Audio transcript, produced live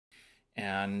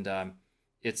and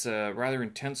it's a rather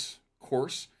intense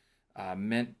course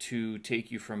meant to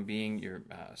take you from being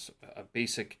a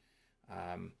basic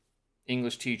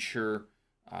English teacher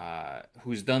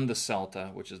who's done the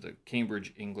CELTA, which is the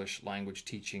Cambridge English Language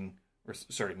Teaching, or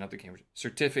sorry, not the Cambridge,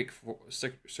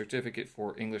 certificate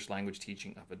for English Language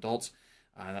Teaching of Adults.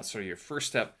 That's sort of your first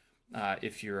step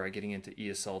if you're getting into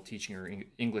ESL teaching or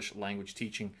English language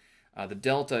teaching. The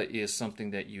Delta is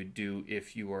something that you do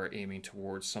if you are aiming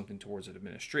towards an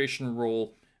administration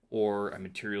role or a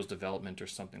materials development or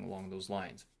something along those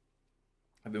lines.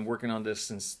 I've been working on this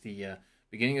since the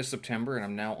beginning of September, and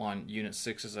I'm now on Unit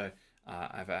 6 as I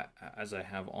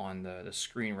have on the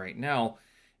screen right now.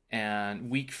 And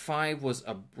Week 5 was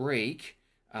a break.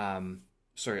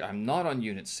 Sorry, I'm not on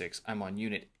Unit 6. I'm on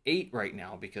Unit 8 right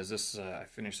now because this I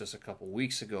finished this a couple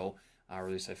weeks ago, or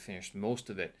at least I finished most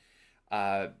of it.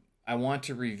 I want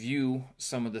to review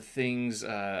some of the things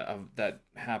that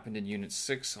happened in Unit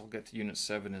 6. I'll get to Unit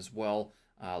 7 as well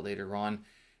later on.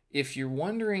 If you're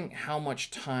wondering how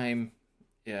much time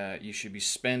you should be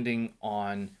spending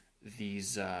on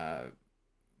these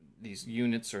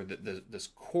units or this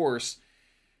course,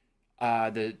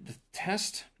 the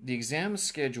exam is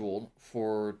scheduled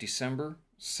for December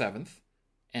 7th,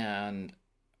 and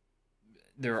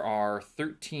there are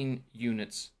 13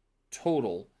 units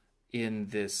total in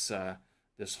this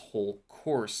this whole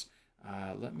course.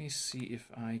 Let me see if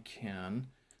I can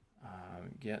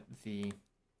get the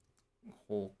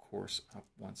whole course up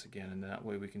once again, and that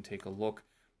way we can take a look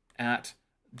at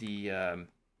the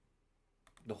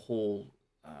whole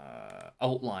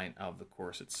outline of the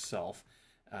course itself.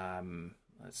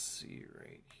 Let's see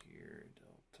right here,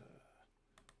 Delta.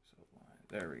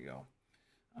 There we go.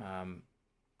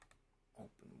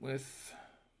 Open with.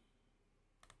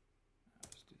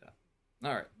 Let's do that.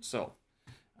 All right, so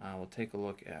we'll take a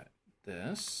look at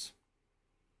this.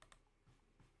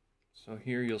 So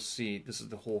here you'll see this is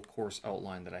the whole course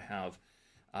outline that I have.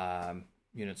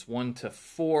 Units 1 to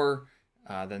 4.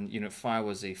 Then Unit 5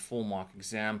 was a full mock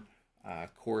exam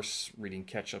course reading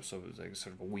catch-up, so it was like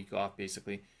sort of a week off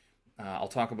basically. I'll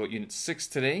talk about Unit 6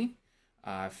 today.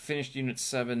 Finished Unit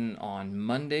 7 on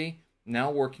Monday. Now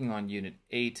working on Unit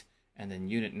 8 and then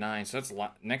Unit 9. So that's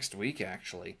next week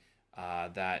actually.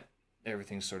 That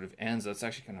everything sort of ends. That's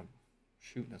actually kind of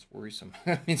that's worrisome.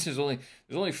 It means there's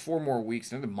only 4 more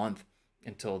weeks, another month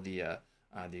until the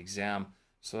exam.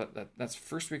 So that's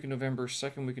first week of November,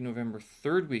 second week of November,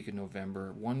 third week of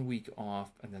November, 1 week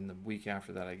off, and then the week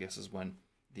after that, I guess, is when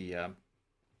the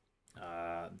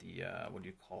what do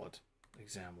you call it?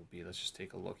 Exam will be. Let's just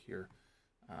take a look here.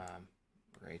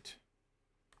 Right.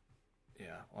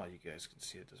 Yeah. Well, you guys can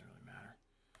see it. Doesn't really matter.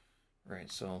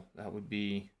 Right. So that would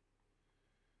be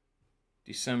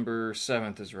December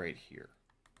 7th is right here.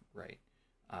 Right.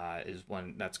 Is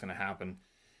when that's going to happen,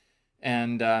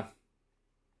 and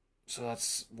so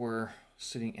we're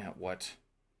sitting at what?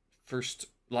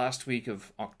 Last week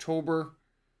of October.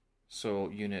 So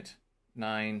Unit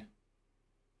 9,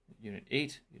 Unit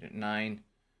 8, Unit 9,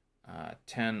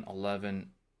 10, 11,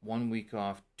 1 week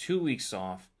off, 2 weeks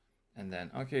off, and then,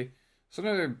 okay, so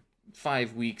another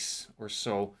 5 weeks or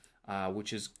so,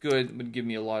 which is good. It would give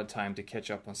me a lot of time to catch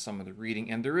up on some of the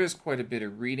reading, and there is quite a bit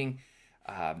of reading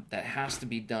that has to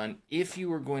be done if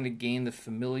you are going to gain the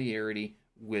familiarity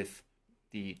with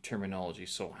the terminology.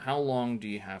 So how long do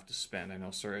you have to spend? I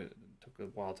know, sorry, it took a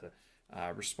while to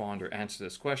respond or answer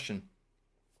this question.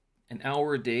 An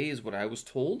hour a day is what I was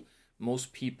told.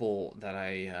 Most people that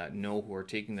I know who are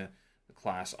taking the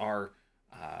class are,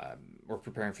 or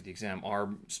preparing for the exam, are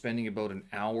spending about an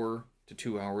hour to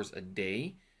 2 hours a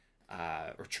day,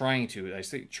 or trying to. I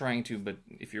say trying to, but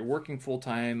if you're working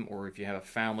full-time or if you have a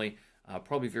family,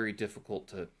 probably very difficult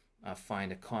to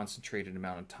find a concentrated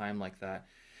amount of time like that.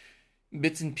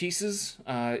 Bits and pieces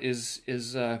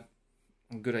is a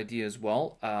good idea as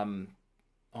well.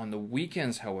 On the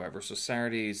weekends, however, so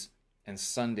Saturdays and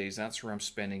Sundays, that's where I'm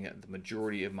spending the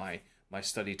majority of my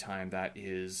study time. That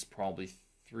is probably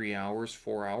 3 hours,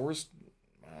 4 hours.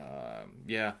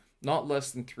 Yeah, not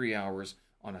less than 3 hours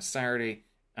on a Saturday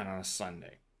and on a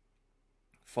Sunday.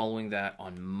 Following that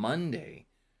on Monday,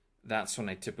 that's when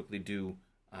I typically do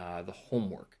the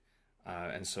homework.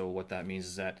 And so what that means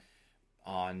is that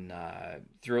on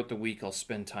throughout the week, I'll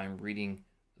spend time reading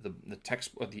the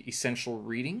text, or the essential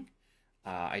reading.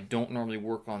 I don't normally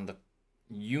work on the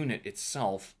unit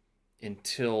itself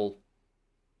until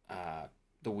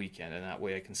the weekend, and that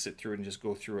way I can sit through it and just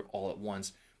go through it all at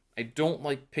once. I don't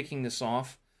like picking this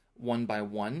off one by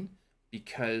one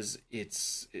because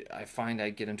I find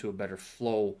I get into a better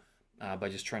flow by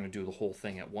just trying to do the whole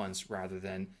thing at once rather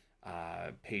than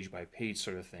page by page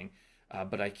sort of thing.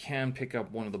 but I can pick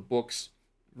up one of the books,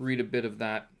 read a bit of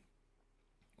that,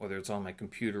 whether it's on my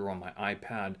computer or on my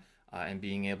iPad, and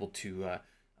being able to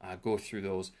go through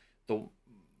those.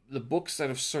 The books that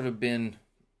have sort of been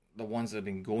the ones that I've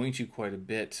been going to quite a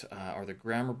bit are the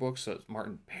grammar books. So it's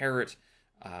Martin Parrott.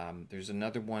 There's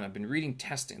another one I've been reading.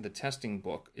 The testing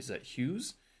book is at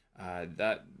Hughes.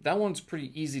 That one's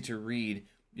pretty easy to read.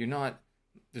 You're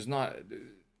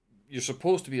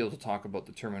supposed to be able to talk about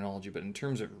the terminology, but in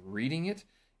terms of reading it,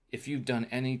 if you've done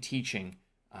any teaching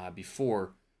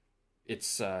before,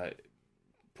 it's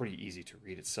pretty easy to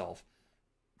read itself.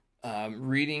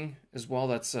 Reading as well,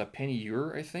 that's Penny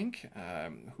Ure, I think,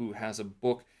 who has a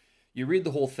book. You read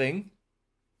the whole thing,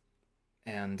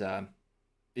 and the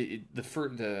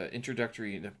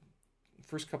introductory, the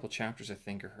first couple chapters, I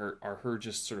think, are her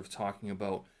just sort of talking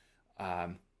about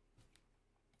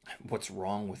what's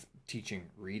wrong with teaching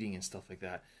reading and stuff like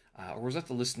that. Or was that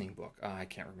the listening book? I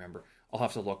can't remember. I'll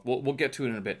have to look. We'll get to it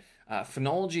in a bit.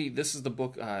 Phonology, this is the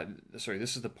book, this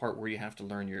is the part where you have to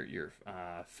learn your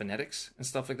phonetics and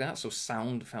stuff like that. So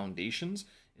Sound Foundations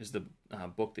is the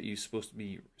book that you're supposed to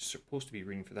be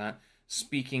reading for that.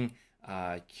 Speaking,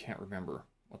 I can't remember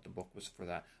what the book was for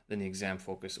that. Then the exam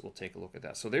focus, we'll take a look at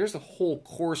that. So there's the whole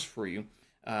course for you.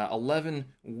 11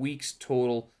 weeks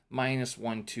total, minus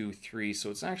 1, 2, 3.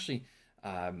 So it's actually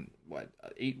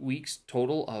 8 weeks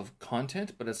total of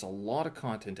content, but it's a lot of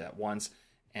content at once.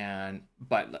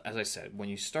 But as I said, when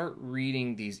you start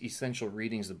reading these essential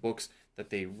readings, the books that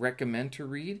they recommend to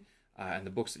read, and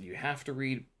the books that you have to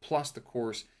read, plus the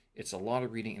course, it's a lot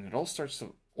of reading, and it all starts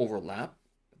to overlap.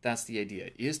 But that's the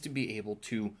idea, is to be able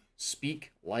to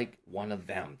speak like one of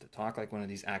them, to talk like one of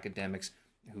these academics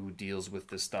who deals with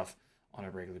this stuff on a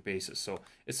regular basis. So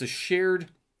it's a shared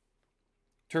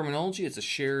terminology, it's a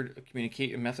shared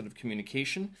method of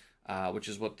communication, which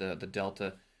is what the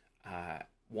Delta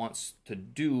wants to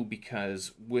do,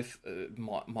 because with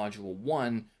Module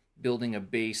 1, building a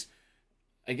base,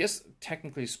 I guess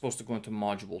technically it's supposed to go into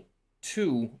Module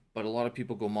 2, but a lot of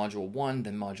people go Module 1,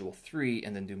 then Module 3,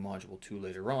 and then do Module 2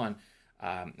 later on.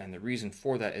 And the reason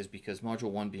for that is because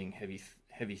Module 1 being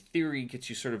heavy theory gets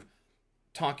you sort of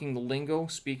talking the lingo,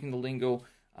 speaking the lingo,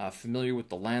 familiar with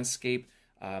the landscape.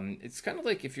 It's kind of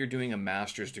like if you're doing a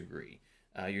master's degree.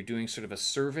 You're doing sort of a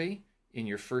survey in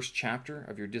your first chapter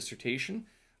of your dissertation,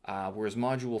 whereas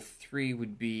Module 3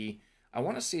 would be, I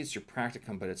want to say it's your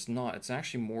practicum, but it's not. It's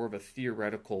actually more of a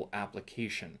theoretical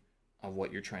application of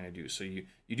what you're trying to do. So you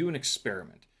do an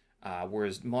experiment,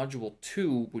 whereas Module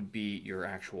 2 would be your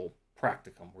actual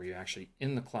practicum, where you're actually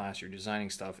in the class, you're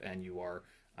designing stuff, and you are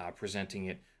presenting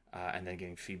it and then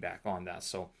getting feedback on that.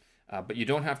 So, but you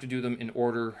don't have to do them in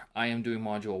order. I am doing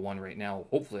Module 1 right now.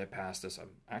 Hopefully I pass this. I'm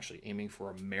actually aiming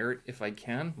for a merit if I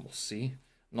can. We'll see.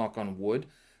 Knock on wood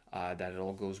that it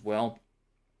all goes well.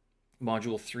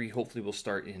 Module 3 hopefully will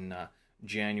start in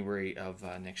January of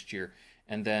next year.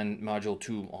 And then Module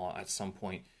 2 at some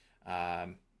point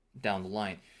down the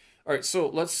line. All right, so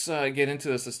let's get into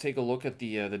this. Let's take a look at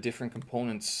the different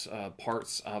components,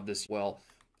 parts of this. Well,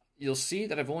 you'll see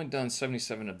that I've only done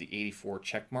 77 of the 84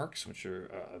 check marks, which are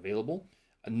available.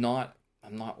 I'm not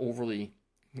overly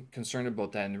concerned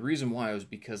about that, and the reason why was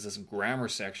because this grammar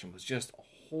section was just a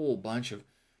whole bunch of.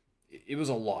 It was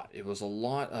a lot. It was a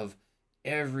lot of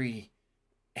every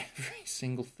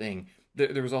single thing.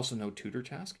 There was also no tutor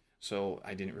task, so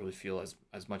I didn't really feel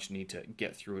as much need to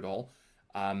get through it all.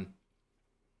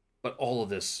 But all of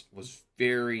this was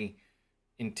very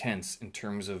intense in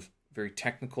terms of very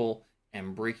technical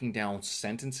and breaking down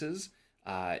sentences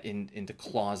into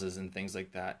clauses and things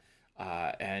like that.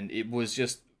 And it was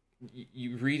just,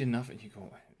 you read enough and you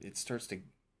go, it starts to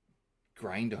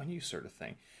grind on you, sort of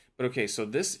thing. But okay, so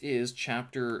this is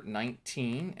chapter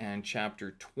 19 and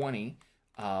chapter 20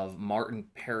 of Martin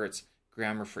Parrott's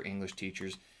Grammar for English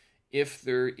Teachers. If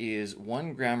there is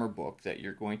one grammar book that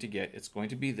you're going to get, it's going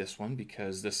to be this one,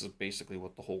 because this is basically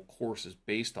what the whole course is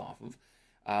based off of.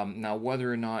 Now,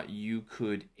 whether or not you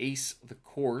could ace the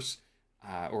course,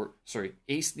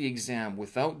 ace the exam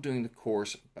without doing the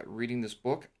course but reading this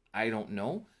book, I don't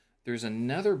know. There's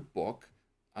another book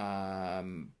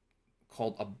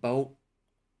called About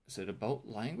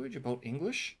Language? About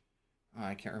English?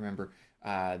 I can't remember.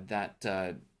 That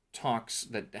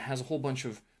has a whole bunch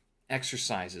of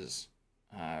exercises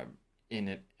in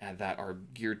it that are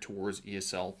geared towards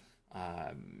ESL,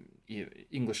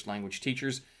 English language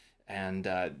teachers. And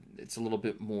it's a little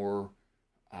bit more,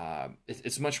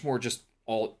 it's much more just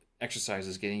all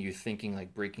exercises, getting you thinking,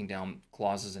 like breaking down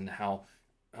clauses and how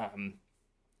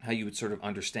you would sort of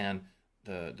understand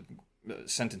the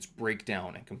sentence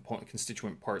breakdown and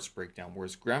constituent parts breakdown.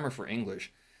 Whereas Grammar for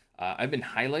English, I've been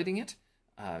highlighting it,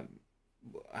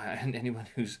 and anyone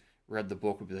who's read the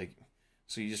book would be like,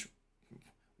 so you just,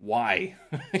 why?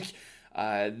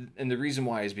 And the reason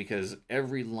why is because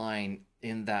every line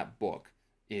in that book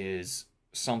is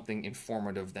something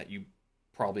informative that you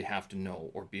probably have to know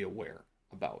or be aware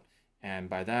about. And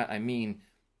by that I mean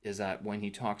is that when he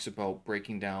talks about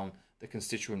breaking down the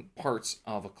constituent parts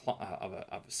of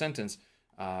a sentence,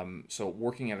 so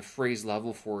working at a phrase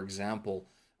level, for example,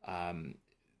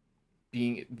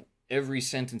 being every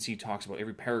sentence he talks about,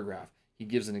 every paragraph, he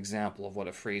gives an example of what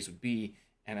a phrase would be,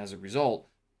 and as a result,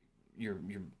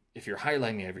 if you're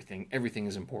highlighting everything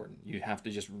is important. You have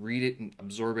to just read it and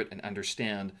absorb it and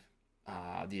understand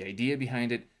the idea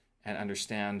behind it, and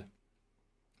understand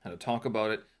how to talk about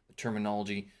it, the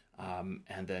terminology,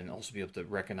 and then also be able to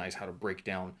recognize how to break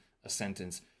down a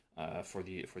sentence for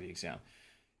the exam.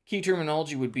 Key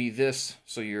terminology would be this: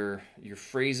 so your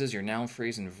phrases, your noun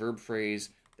phrase and verb phrase,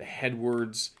 the head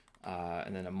words,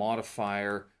 and then a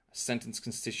modifier, a sentence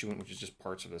constituent, which is just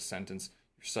parts of a sentence,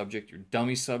 your subject, your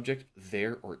dummy subject,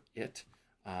 there or it,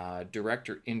 direct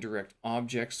or indirect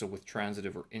objects, so with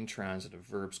transitive or intransitive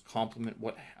verbs, complement,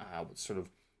 what sort of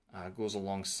goes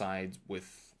alongside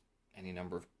with any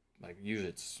number of, like usually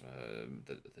it's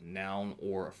the noun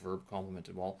or a verb complement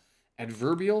as well.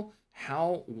 Adverbial,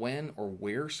 how, when, or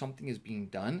where something is being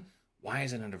done. Why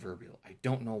is it an adverbial? I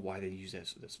don't know why they use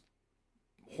this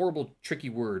horrible, tricky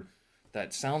word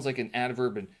that sounds like an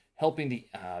adverb and helping the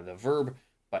verb,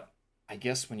 but I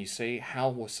guess when you say how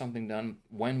was something done,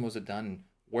 when was it done, and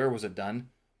where was it done,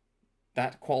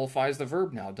 that qualifies the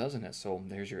verb now, doesn't it? So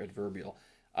there's your adverbial.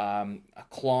 A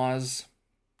clause,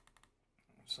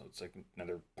 so it's like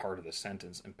another part of the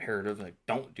sentence. Imperative, like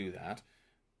don't do that.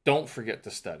 Don't forget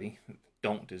to study.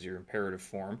 Don't is your imperative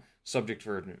form. Subject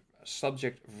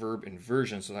verb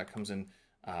inversion, so that comes in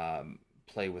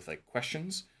play with like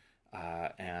questions.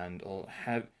 And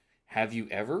have you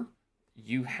ever?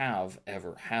 You have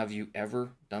ever. Have you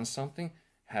ever done something?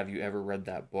 Have you ever read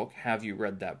that book? Have you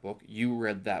read that book? You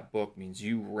read that book means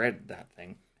you read that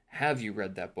thing. Have you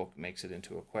read that book makes it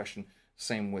into a question.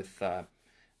 Same with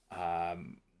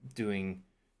doing,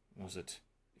 what was it?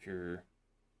 If you're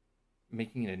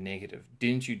making it a negative.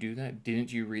 Didn't you do that?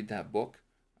 Didn't you read that book?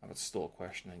 That's still a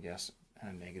question, I guess,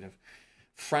 and a negative.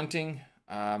 Fronting,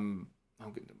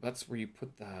 that's where you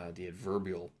put the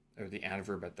adverbial or the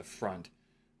adverb at the front.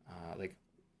 Like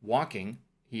walking,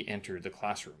 he entered the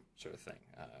classroom, sort of thing.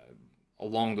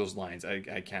 Along those lines,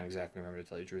 I can't exactly remember, to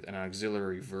tell you the truth. And an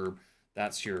auxiliary verb,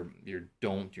 that's your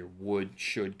don't, your would,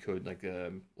 should, could. Like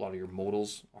a lot of your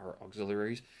modals are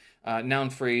auxiliaries. Noun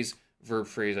phrase, verb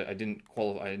phrase. I didn't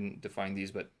qualify. I didn't define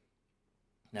these, but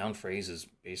noun phrase is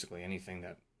basically anything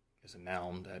that is a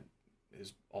noun that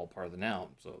is all part of the noun.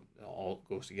 So it all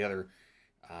goes together.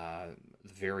 The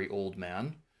very old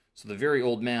man. So the very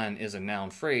old man is a noun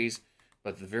phrase,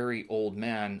 but the very old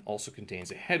man also contains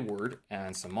a head word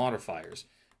and some modifiers.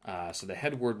 So the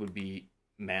head word would be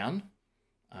man,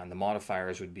 and the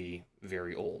modifiers would be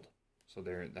very old. So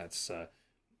there, that's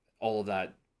all of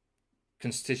that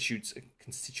constitutes,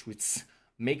 constitutes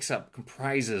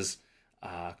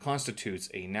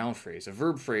a noun phrase. A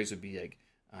verb phrase would be like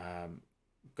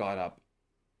got up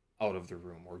out of the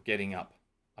room, or getting up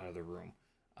out of the room,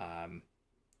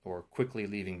 or quickly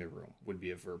leaving the room would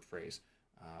be a verb phrase.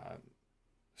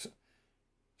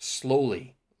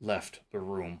 Slowly left the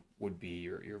room would be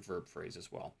your verb phrase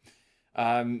as well.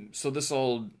 So this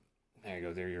all, there you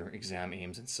go, there are your exam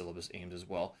aims and syllabus aims as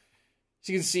well.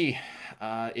 So you can see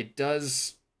it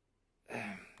does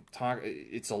talk,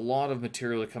 it's a lot of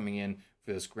material coming in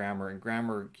for this grammar, and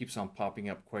grammar keeps on popping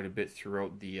up quite a bit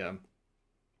throughout the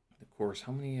course.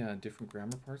 How many different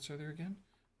grammar parts are there again?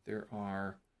 There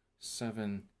are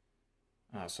 7.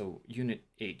 So Unit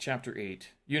 8, Chapter 8.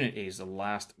 Unit 8 is the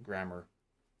last grammar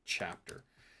chapter.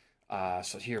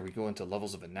 So here we go into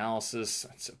levels of analysis.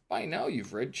 So by now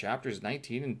you've read chapters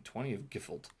 19 and 20 of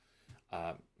Gifford.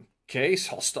 Okay,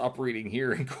 so I'll stop reading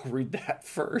here and go read that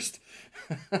first.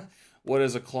 What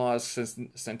is a clause,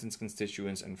 sentence,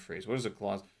 constituents, and phrase? What is a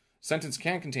clause? Sentence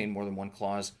can contain more than one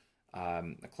clause.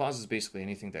 A clause is basically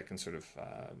anything that can sort of,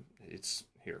 it's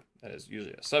here. That is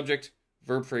usually a subject,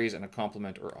 verb phrase, and a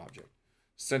complement or object.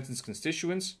 Sentence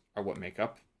constituents are what make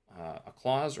up a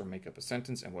clause or make up a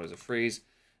sentence. And what is a phrase?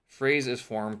 Phrase is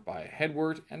formed by a head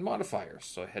word and modifiers.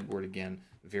 So a head word, again,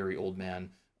 very old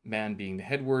man. Man being the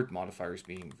head word, modifiers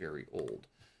being very old.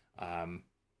 Yeah,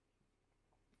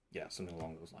 something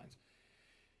along those lines.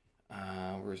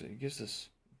 Where is it? It gives this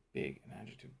big, an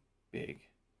adjective, big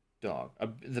dog.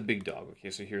 The big dog.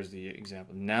 Okay, so here's the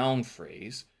example. Noun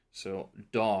phrase. So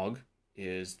dog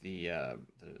is the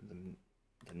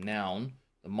the noun,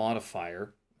 the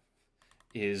modifier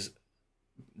is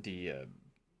the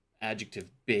adjective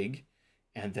big,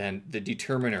 and then the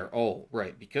determiner. Oh,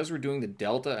 right, because we're doing the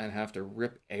delta and have to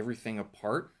rip everything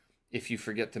apart, if you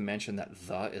forget to mention that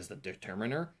the is the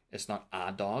determiner, it's not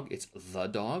a dog, it's the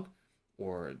dog,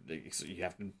 or so you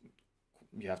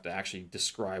have to actually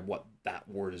describe what that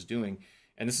word is doing.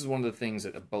 And this is one of the things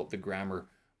that about the grammar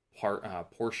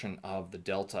portion of the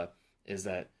delta is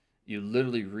that you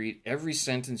literally read every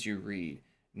sentence you read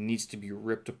needs to be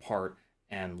ripped apart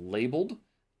and labeled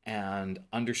and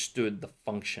understood the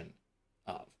function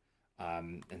of.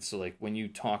 And so, like, when you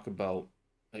talk about,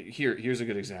 like, here's a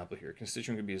good example here.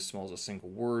 Constituent could be as small as a single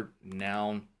word,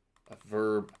 noun, a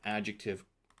verb, adjective,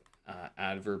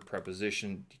 adverb,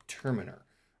 preposition, determiner,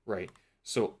 right?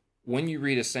 So when you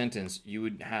read a sentence, you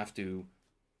would have to,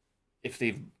 if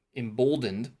they've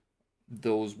emboldened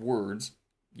those words,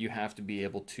 you have to be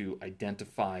able to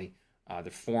identify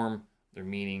their form, their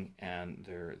meaning, and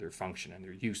their function and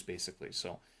their use, basically.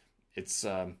 So it's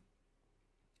a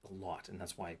lot, and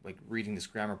that's why, like, reading this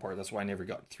grammar part, that's why I never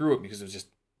got through it, because it was just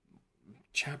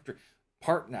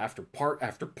part after part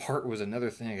after part was another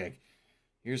thing. Like,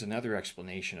 here's another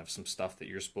explanation of some stuff that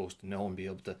you're supposed to know and be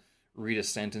able to read a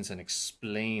sentence and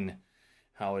explain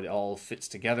how it all fits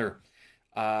together.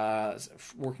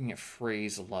 Working at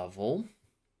phrase level.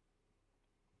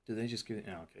 Do they just give it?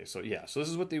 Oh, okay, so yeah, so this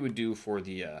is what they would do for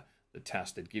the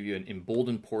test. They'd give you an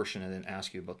emboldened portion and then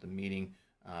ask you about the meaning,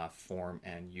 form,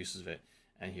 and uses of it.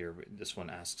 And here, this one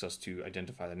asks us to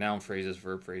identify the noun phrases,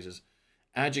 verb phrases,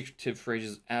 adjective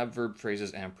phrases, adverb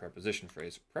phrases, and preposition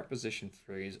phrase. Preposition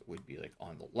phrase would be like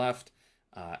on the left.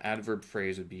 Adverb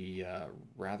phrase would be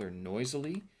rather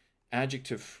noisily.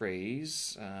 Adjective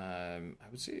phrase, I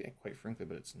would say, quite frankly,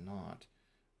 but it's not.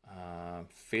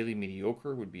 Fairly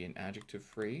mediocre would be an adjective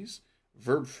phrase.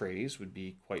 Verb phrase would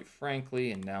be quite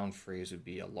frankly, and noun phrase would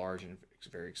be a large and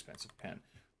very expensive pen.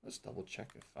 Let's double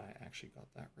check if I actually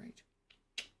got that right.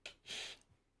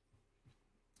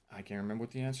 I can't remember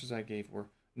what the answers I gave were.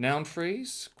 Noun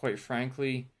phrase, quite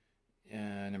frankly,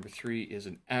 number 3 is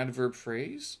an adverb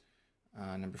phrase.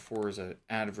 Number 4 is an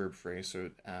adverb phrase.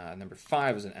 So number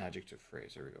 5 is an adjective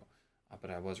phrase. There we go. But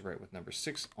I was right with number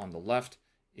 6 on the left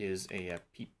is a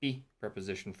PP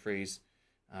preposition phrase.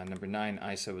 Number 9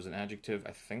 I said was an adjective.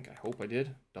 I hope I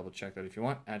did. Double check that if you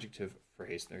want. Adjective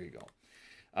phrase. There you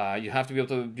go. You have to be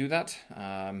able to do that,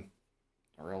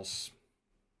 or else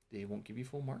they won't give you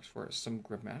full marks for it. Some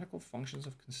grammatical functions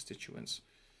of constituents.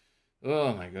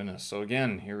 Oh my goodness. So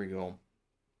again, here we go.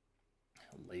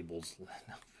 Labels.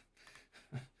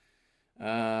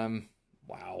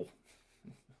 Wow.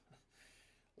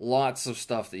 Lots of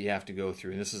stuff that you have to go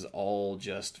through. And this is all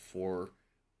just for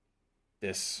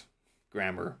this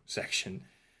grammar section.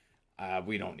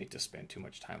 We don't need to spend too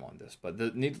much time on this.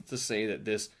 But needless to say that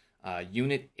this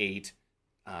Unit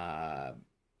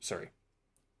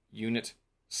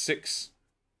 6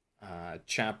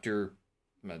 chapter,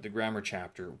 the grammar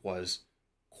chapter, was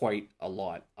quite a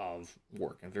lot of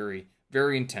work and very,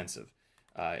 very intensive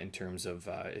in terms of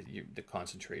the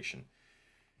concentration.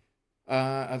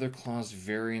 Other clause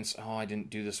variants. Oh, I didn't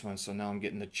do this one, so now I'm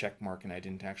getting the check mark and I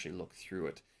didn't actually look through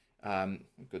it.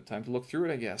 Good time to look through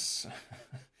it, I guess.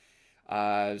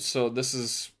 So this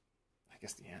is, I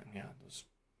guess, the end. Yeah, those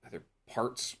other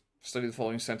parts. Study the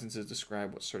following sentences,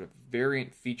 describe what sort of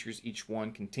variant features each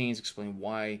one contains, explain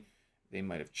why they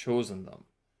might have chosen them.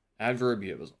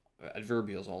 Adverbials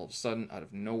all of a sudden, out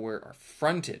of nowhere, are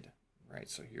fronted. Right,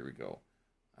 so here we go.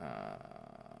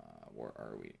 Where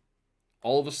are we?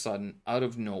 All of a sudden, out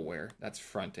of nowhere, that's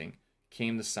fronting,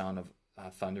 came the sound of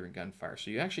thunder and gunfire.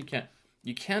 So you actually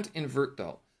can't invert,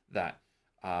 though, that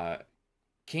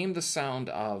came the sound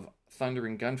of thunder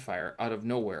and gunfire out of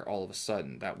nowhere all of a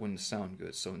sudden. That wouldn't sound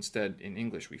good. So instead, in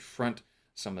English, we front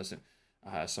some of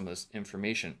this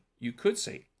information. You could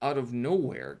say, out of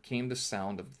nowhere came the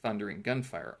sound of thunder and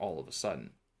gunfire all of a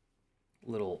sudden.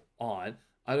 Little odd.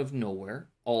 Out of nowhere,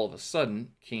 all of a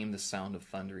sudden, came the sound of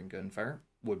thunder and gunfire.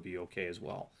 Would be okay as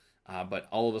well. But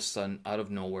all of a sudden, out of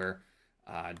nowhere,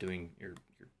 doing your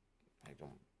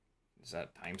is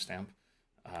that timestamp?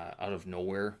 Out of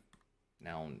nowhere,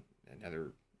 now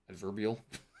another adverbial,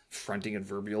 fronting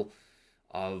adverbial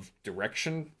of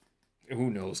direction.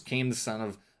 Who knows? Came the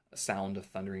sound of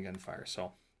thundering gunfire.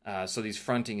 So these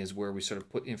fronting is where we sort of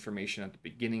put information at the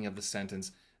beginning of the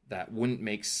sentence that wouldn't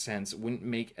make sense, wouldn't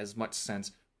make as much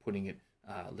sense putting it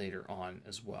later on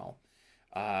as well.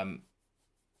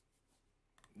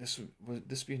 Would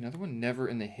this be another one? Never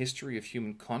in the history of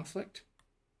human conflict.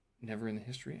 Never in the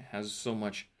history has so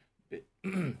much,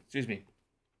 excuse me,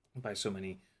 by so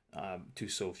many to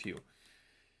so few.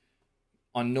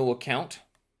 On no account,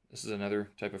 this is another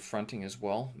type of fronting as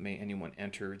well. May anyone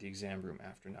enter the exam room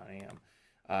after 9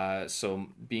 a.m. So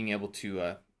being able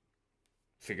to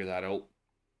figure that out.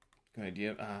 Good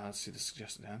idea. Let's see the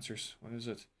suggested answers. What is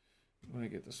it? Let me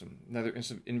get this. Another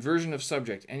inversion of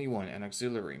subject. Anyone, an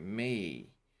auxiliary may,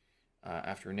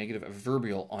 after a negative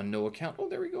adverbial on no account. Oh,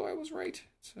 there we go. I was right.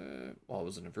 It's, well, it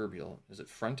was an adverbial. Is it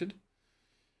fronted?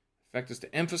 Effect is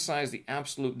to emphasize the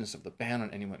absoluteness of the ban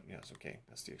on anyone. Yes, okay.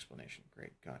 That's the explanation.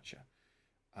 Great. Gotcha.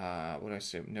 What did I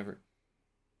say? Number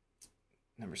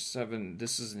 7.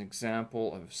 This is an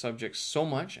example of subject so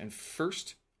much and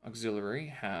first auxiliary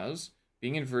has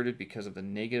being inverted because of the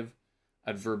negative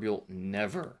adverbial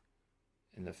never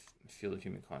in the field of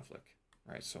human conflict.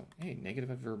 Right? So, hey, negative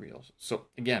adverbials. So,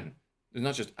 again, there's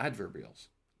not just adverbials.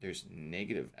 There's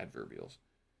negative adverbials.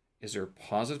 Is there a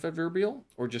positive adverbial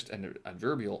or just an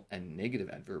adverbial and negative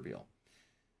adverbial?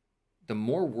 The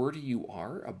more wordy you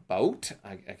are about,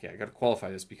 I got to qualify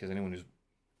this because anyone who's,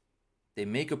 they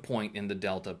make a point in the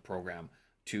Delta program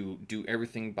to do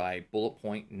everything by bullet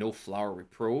point, no flowery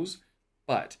prose.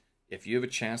 But if you have a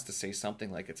chance to say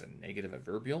something like it's a negative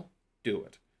adverbial, do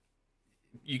it.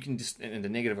 You can just, and the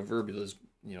negative adverbial is,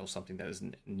 you know, something that is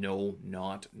no,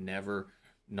 not, never,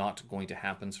 not going to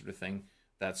happen sort of thing.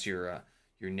 That's your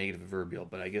negative adverbial.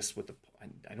 But I guess with the,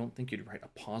 I don't think you'd write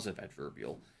a positive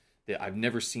adverbial. I've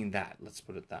never seen that. Let's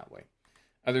put it that way.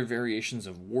 Other variations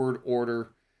of word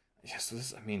order. Yeah, so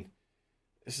this, I mean,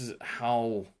 this is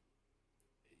how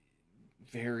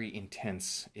very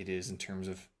intense it is in terms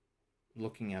of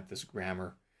looking at this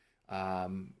grammar.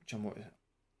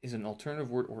 Is an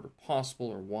alternative word order possible,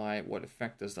 or why? What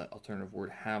effect does that alternative word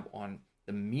have on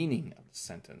the meaning of the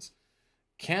sentence?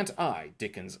 Can't I,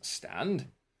 Dickens, stand?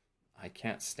 I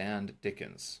can't stand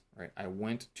Dickens. Right? I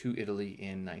went to Italy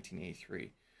in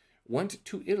 1983. Went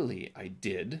to Italy, I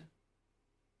did,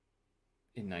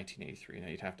 in 1983. Now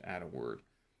you'd have to add a word.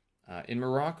 In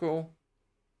Morocco,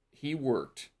 he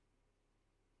worked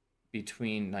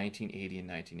between 1980 and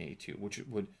 1982, which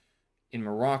would, in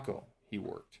Morocco, he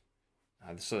worked.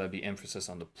 So that'd be emphasis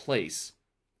on the place,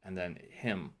 and then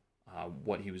him,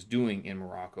 what he was doing in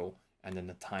Morocco, and then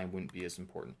the time wouldn't be as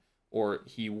important. Or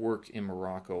he worked in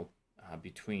Morocco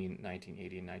between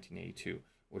 1980 and 1982,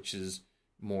 which is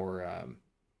more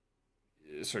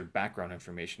sort of background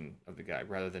information of the guy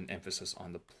rather than emphasis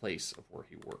on the place of where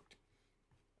he worked.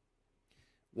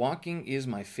 Walking is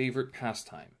my favorite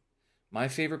pastime. My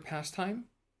favorite pastime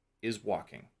is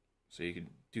walking. So you could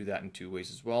do that in 2 ways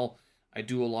as well. I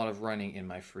do a lot of running in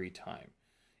my free time.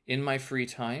 In my free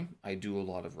time, I do a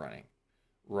lot of running.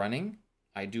 Running,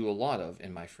 I do a lot of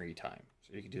in my free time.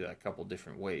 So you can do that a couple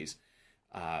different ways.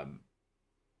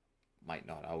 Might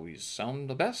not always sound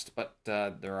the best, but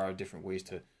there are different ways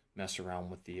to mess around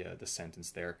with the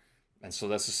sentence there. And so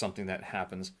this is something that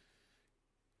happens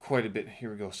quite a bit.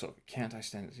 Here we go. So can't I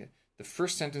stand it? The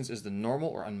first sentence is the normal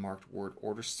or unmarked word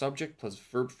order, subject plus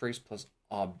verb phrase plus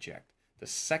object. The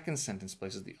second sentence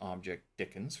places the object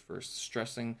Dickens first,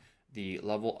 stressing the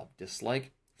level of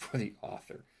dislike for the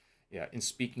author. Yeah, in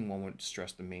speaking, one would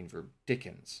stress the main verb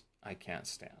Dickens. I can't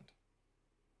stand.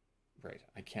 Right,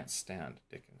 I can't stand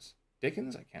Dickens.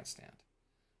 Dickens, I can't stand.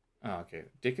 Oh, okay,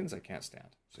 Dickens, I can't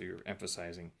stand. So you're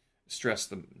emphasizing, stress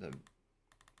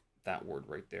that word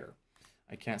right there.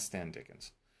 I can't stand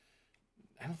Dickens.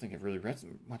 I don't think I've really read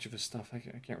much of his stuff. I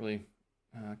can't really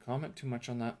comment too much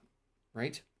on that,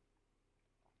 right?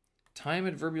 Time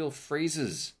adverbial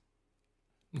phrases.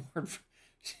 More,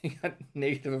 you got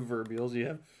negative adverbials. You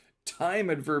have time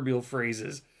adverbial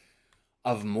phrases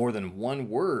of more than one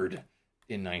word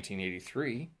in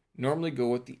 1983 normally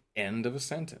go at the end of a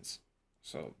sentence.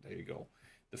 So there you go.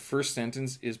 The first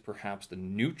sentence is perhaps the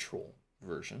neutral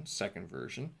version. Second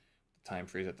version, the time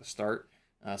phrase at the start,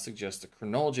 suggests the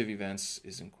chronology of events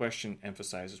is in question,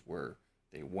 emphasizes where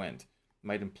they went.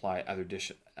 Might imply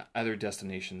other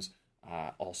destinations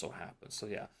also happen. So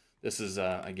yeah, this is,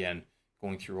 again,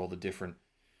 going through all the different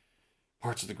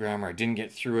parts of the grammar. I didn't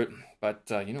get through it, but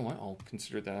you know what? I'll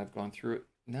consider that I've gone through it.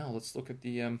 Now let's look at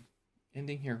the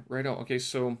ending here. Right out. Okay,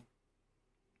 so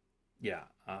yeah,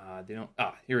 they don't.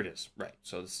 Here it is. Right.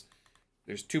 So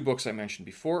there's 2 books I mentioned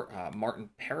before. Martin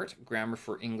Parrott, Grammar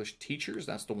for English Teachers.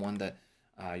 That's the one that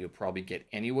you'll probably get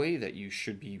anyway, that you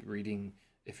should be reading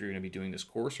if you're going to be doing this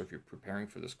course, or if you're preparing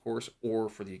for this course or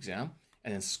for the exam.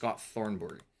 And then Scott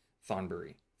Thornbury.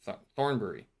 Scott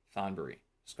Thornbury? I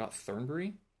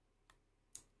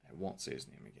won't say his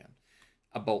name again.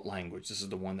 About language. This is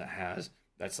the one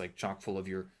that's like chock full of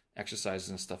your exercises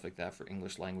and stuff like that for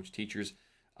English language teachers.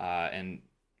 And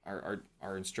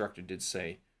our instructor did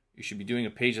say you should be doing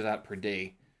a page of that per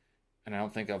day. and I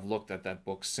don't think I've looked at that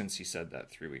book since he said that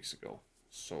 3 weeks ago.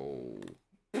 So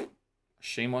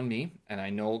shame on me. And I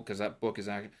know, because that book is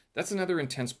actually, that's another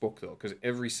intense book though, because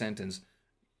every sentence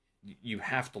you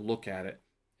have to look at it,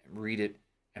 read it,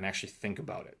 and actually think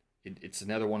about it. It's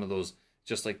another one of those,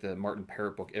 just like the Martin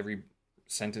Parrott book, every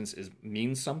sentence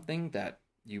means something that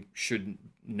you should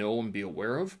know and be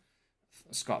aware of.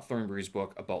 Scott Thornberry's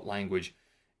book about language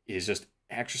is just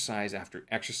exercise after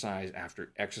exercise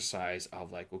after exercise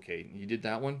of like, okay, you did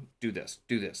that one, do this,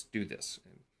 do this, do this.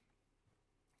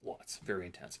 Lots, very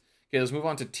intense. Okay, let's move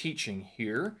on to teaching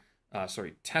here.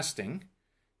 Testing.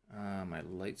 My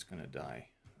light's going to die.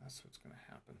 That's what's going to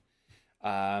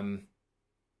happen.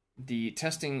 The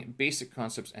testing basic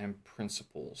concepts and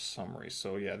principles summary.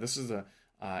 So yeah, this is a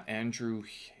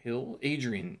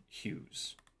Adrian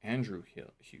Hughes. Andrew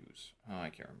Hughes. Oh, I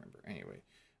can't remember. Anyway,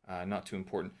 not too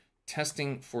important.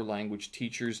 Testing for language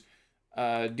teachers.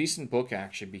 Decent book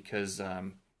actually, because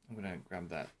I'm gonna grab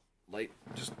that light.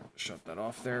 Just shut that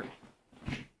off there.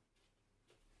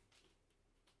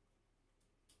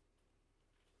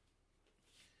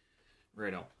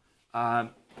 Righto.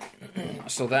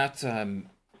 So that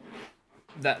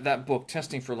book,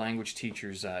 Testing for Language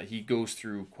Teachers, he goes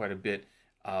through quite a bit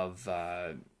of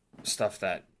stuff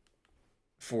that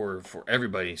for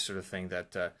everybody sort of thing,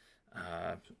 that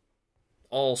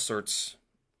all sorts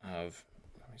of,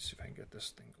 let me see if I can get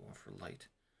this thing going for light.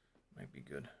 Might be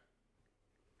good.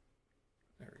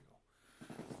 There we go.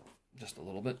 Just a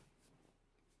little bit.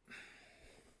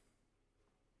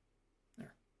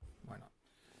 There. Why not?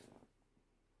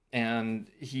 And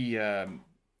he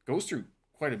goes through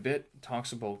quite a bit,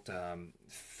 talks about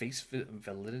face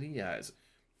validity.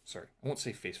 Sorry, I won't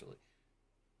say face validity.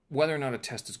 Whether or not a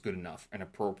test is good enough and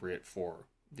appropriate for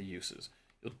the uses.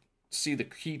 You'll see the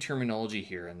key terminology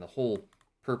here, and the whole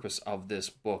purpose of this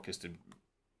book is to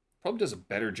probably does a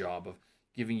better job of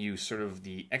giving you sort of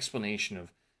the explanation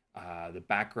of the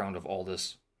background of all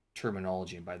this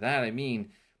terminology. And by that I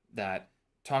mean that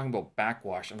talking about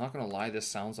backwash, I'm not going to lie, this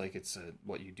sounds like it's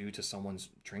what you do to someone's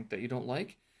drink that you don't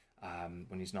like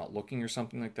when he's not looking or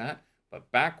something like that.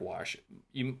 But backwash,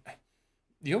 you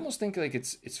almost think like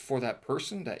it's for that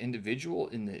person, that individual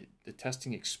in the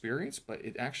testing experience, but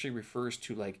it actually refers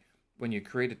to like when you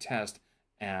create a test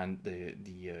and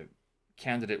the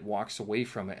candidate walks away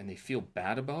from it and they feel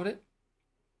bad about it.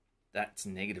 That's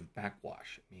negative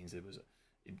backwash. It means it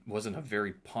wasn't a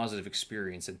very positive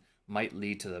experience and might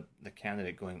lead to the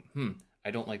candidate going,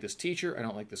 I don't like this teacher, I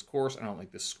don't like this course, I don't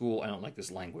like this school, I don't like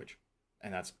this language.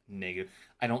 And that's negative.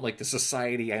 I don't like the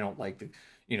society, I don't like the,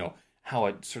 how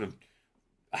it sort of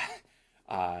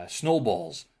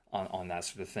snowballs on that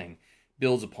sort of thing,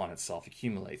 builds upon itself,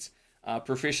 accumulates.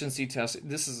 Proficiency test.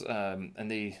 This is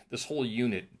this whole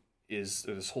unit is,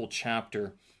 or this whole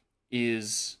chapter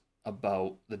is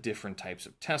about the different types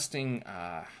of testing.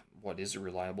 What is a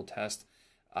reliable test?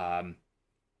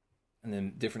 And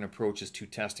then different approaches to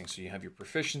testing. So you have your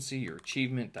proficiency, your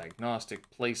achievement,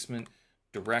 diagnostic, placement,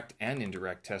 direct and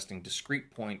indirect testing, discrete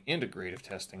point, integrative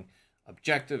testing,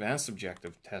 objective and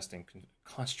subjective testing,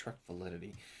 construct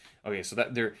validity. Okay, so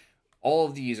that all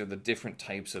of these are the different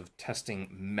types of testing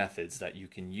methods that you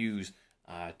can use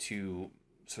to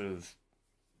sort of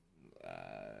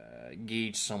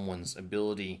gauge someone's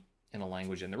ability in a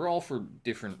language, and they're all for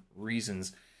different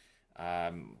reasons.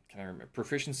 Can I remember?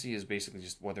 Proficiency is basically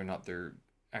just whether or not they're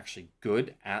actually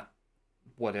good at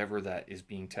whatever that is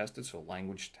being tested. So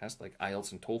language tests like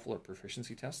IELTS and TOEFL are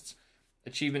proficiency tests.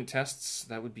 Achievement tests,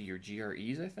 that would be your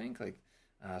GREs, I think.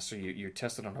 So you're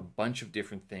tested on a bunch of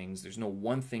different things. There's no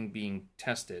one thing being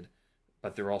tested,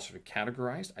 but they're all sort of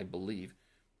categorized, I believe.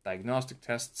 Diagnostic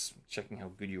tests, checking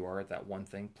how good you are at that one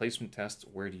thing. Placement tests,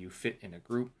 where do you fit in a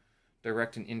group.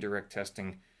 Direct and indirect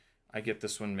testing, I get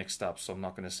this one mixed up, so I'm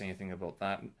not going to say anything about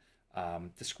that.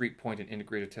 Discrete point and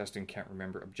integrated testing, can't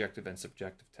remember. Objective and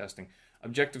subjective testing.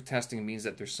 Objective testing means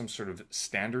that there's some sort of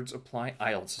standards apply.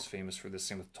 IELTS is famous for this.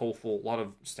 Same with TOEFL. A lot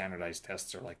of standardized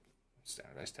tests are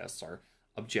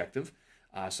objective.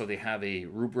 So they have a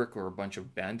rubric or a bunch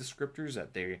of band descriptors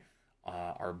that they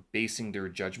are basing their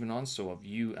judgment on. So if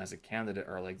you as a candidate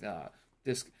are like,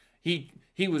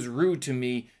 he was rude to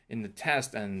me in the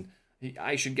test and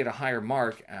I should get a higher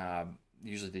mark,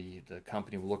 usually the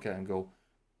company will look at it and go,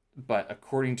 but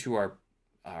according to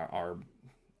our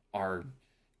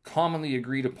commonly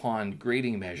agreed upon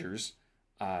grading measures,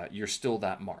 you're still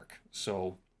that mark.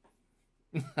 So,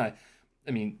 I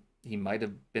mean, he might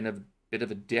have been a bit of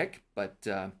a dick, but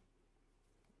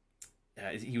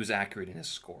he was accurate in his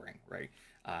scoring, right?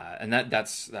 And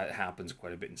that happens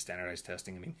quite a bit in standardized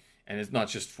testing. I mean, and it's not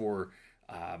just for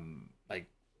like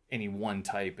any one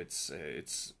type. It's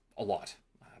a lot.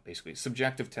 Basically,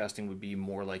 subjective testing would be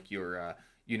more like your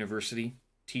university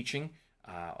teaching.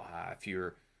 If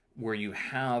you're where you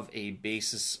have a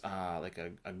basis, like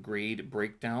a grade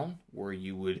breakdown, where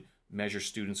you would measure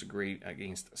students' grade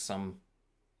against some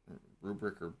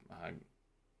rubric or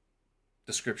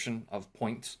description of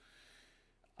points,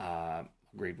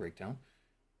 grade breakdown.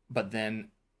 But then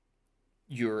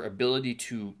your ability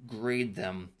to grade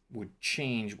them would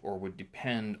change or would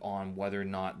depend on whether or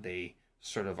not they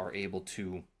sort of are able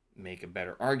to make a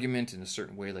better argument in a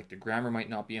certain way. Like, the grammar might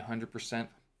not be 100%,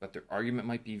 but their argument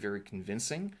might be very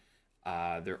convincing.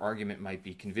 Their argument might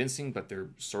be convincing, but their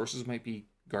sources might be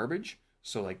garbage.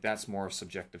 So, like, that's more of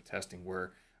subjective testing,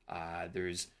 where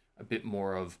there's a bit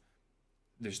more of,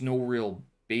 there's no real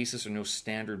basis or no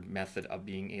standard method of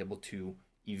being able to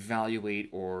evaluate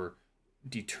or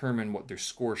determine what their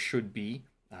score should be.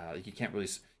 You can't really,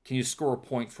 can you score a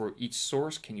point for each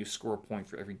source? Can you score a point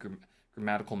for every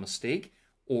grammatical mistake?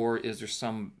 Or is there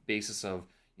some basis of,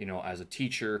 you know, as a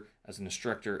teacher, as an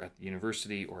instructor at the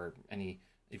university or any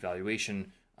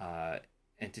evaluation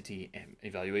entity and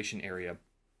evaluation area,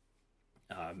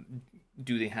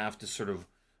 do they have to sort of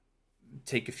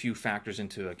take a few factors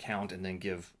into account and then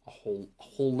give a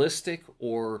holistic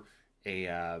or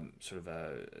a sort of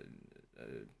a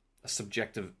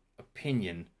subjective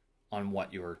opinion on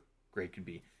what your grade could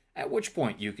be? At which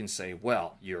point you can say,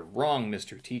 well, you're wrong,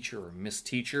 Mr. Teacher or Miss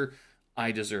Teacher.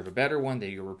 I deserve a better one.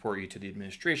 They report you to the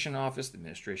administration office. The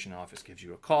administration office gives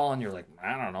you a call, and you're like,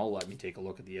 I don't know, let me take a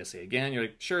look at the essay again. You're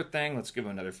like, sure thing, let's give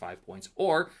them another 5 points.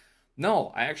 Or,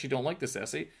 no, I actually don't like this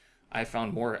essay. I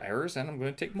found more errors, and I'm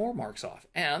going to take more marks off.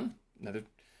 And another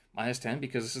 -10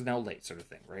 because this is now late, sort of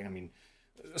thing, right? I mean,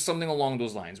 something along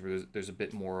those lines where there's a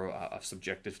bit more of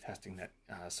subjective testing, that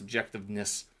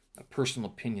subjectiveness, a personal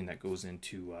opinion that goes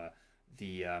into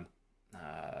the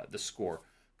score.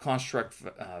 Construct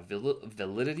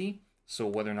validity, so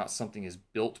whether or not something is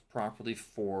built properly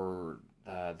for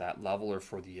that level or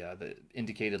for the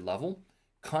indicated level.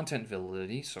 Content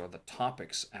validity, so are the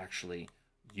topics actually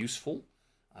useful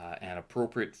and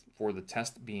appropriate for the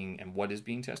test being and what is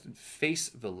being tested. Face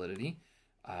validity,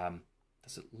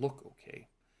 does it look okay?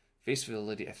 Face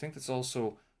validity, I think that's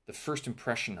also the first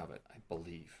impression of it, I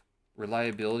believe.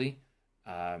 Reliability,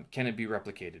 can it be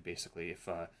replicated, basically? If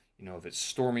you know, if it's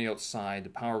stormy outside, the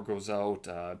power goes out,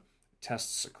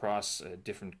 tests across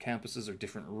different campuses or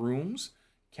different rooms,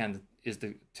 is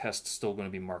the test still going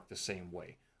to be marked the same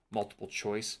way? Multiple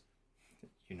choice,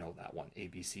 you know that one, A,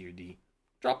 B, C, or D.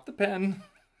 Drop the pen.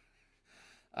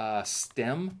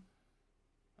 STEM,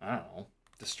 I don't know.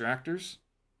 Distractors,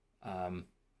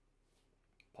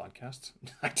 podcasts.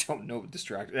 I don't know.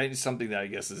 Distractors. It's something that I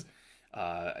guess is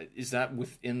that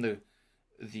within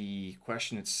the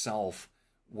question itself,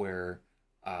 where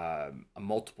a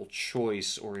multiple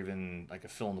choice or even like a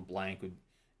fill in the blank would,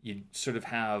 you'd sort of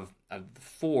have out of the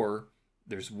 4,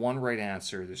 there's one right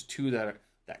answer, there's 2 that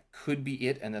could be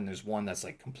it, and then there's one that's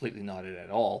like completely not it at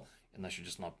all, unless you're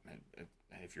just not,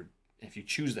 if you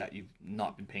choose that, you've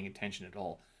not been paying attention at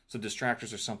all. So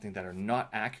distractors are something that are not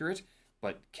accurate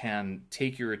but can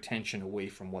take your attention away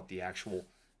from what the actual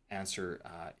answer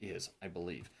is, I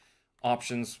believe.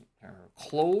 Options are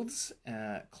clothes,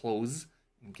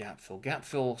 gap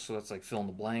fill, so that's like fill in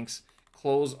the blanks.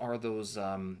 Clothes are those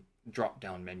drop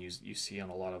down menus that you see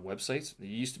on a lot of websites. They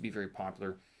used to be very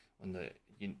popular when the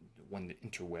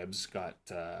interwebs got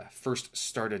first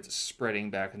started spreading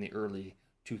back in the early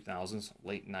 2000s,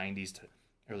 late 90s to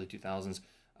early 2000s.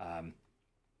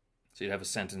 So you'd have a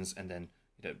sentence, and then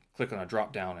you'd click on a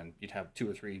drop down, and you'd have 2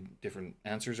 or 3 different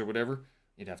answers or whatever.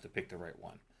 You'd have to pick the right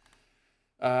one.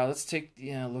 Let's take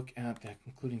a look at the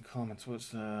concluding comments. So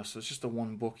it's just the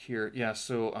one book here. Yeah,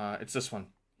 so it's this one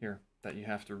here that you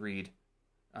have to read.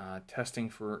 Testing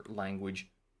for Language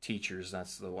Teachers.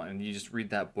 That's the one. And you just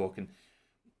read that book. And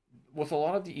with a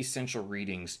lot of the essential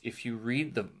readings, if you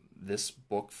read this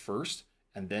book first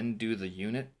and then do the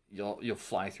unit, you'll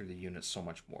fly through the unit so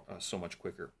much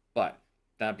quicker. But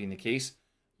that being the case,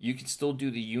 you can still do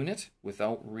the unit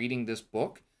without reading this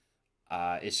book.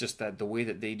 It's just that the way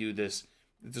that they do this,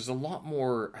 there's a lot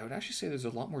more, I would actually say there's a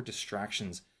lot more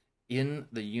distractions in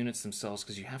the units themselves,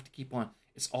 because you have to keep on,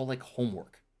 it's all like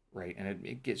homework, right? And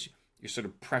it gets, you're sort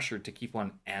of pressured to keep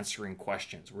on answering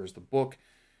questions, whereas the book,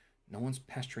 no one's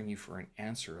pestering you for an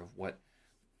answer of what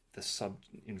the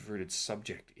inverted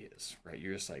subject is, right?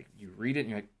 You're just like, you read it and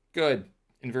you're like, good,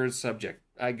 inverted subject,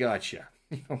 I gotcha.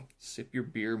 You know, sip your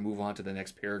beer, move on to the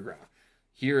next paragraph.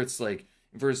 Here it's like,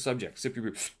 inverted subject, sip your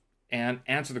beer, and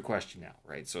answer the question now,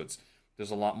 right? So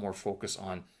there's a lot more focus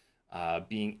on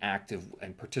being active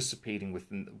and participating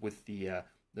with the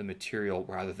the material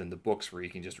rather than the books where you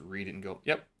can just read it and go,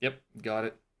 yep, got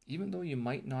it, even though you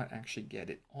might not actually get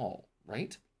it all,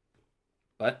 right?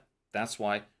 But that's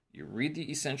why you read the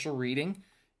essential reading,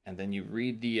 and then you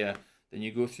read then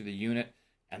you go through the unit,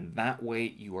 and that way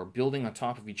you are building on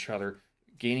top of each other,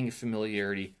 gaining a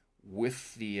familiarity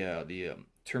with the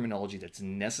terminology that's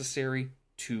necessary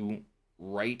to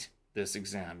write this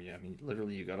exam. Yeah, I mean,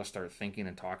 literally, you got to start thinking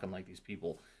and talking like these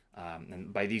people,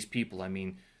 and by these people, I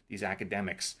mean these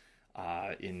academics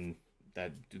in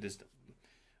that do this,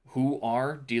 who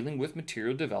are dealing with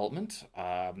material development,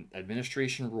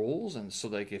 administration roles, and so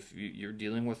like if you're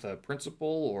dealing with a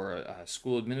principal or a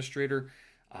school administrator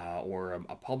or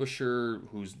a publisher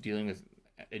who's dealing with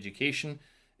education,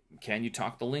 can you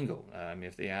talk the lingo?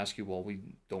 If they ask you, well, we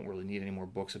don't really need any more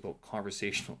books about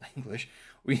conversational English.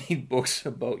 We need books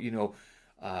about,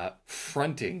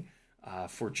 fronting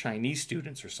for Chinese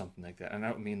students or something like that. And I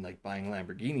don't mean like buying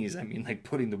Lamborghinis. I mean like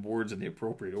putting the words in the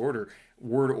appropriate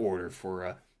word order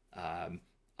for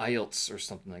IELTS or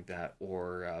something like that,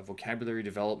 or vocabulary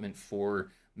development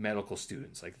for medical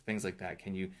students, like things like that.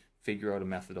 Can you figure out a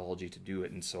methodology to do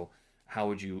it? And so how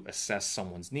would you assess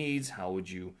someone's needs? How would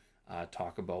you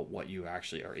talk about what you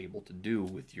actually are able to do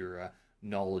with your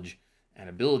knowledge and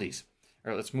abilities? All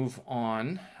right, let's move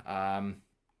on.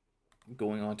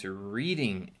 Going on to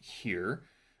reading here.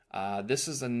 This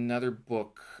is another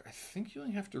book. I think you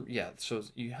only have to, so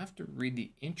you have to read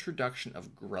the introduction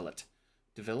of Grellet,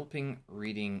 Developing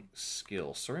Reading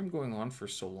Skills. Sorry I'm going on for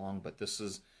so long, but this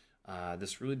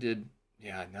really did,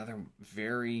 another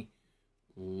very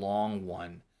long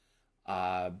one.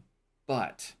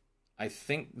 But I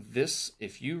think this,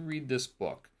 if you read this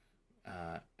book,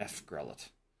 F. Grellet,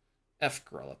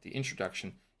 the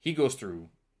introduction, he goes through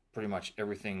pretty much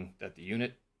everything that the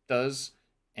unit does,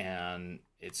 and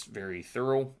it's very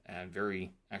thorough and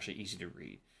very actually easy to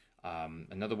read.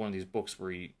 Another one of these books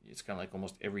where it's kind of like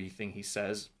almost everything he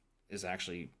says is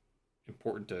actually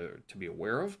important to be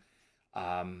aware of.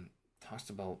 Talks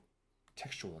about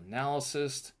textual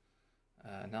analysis,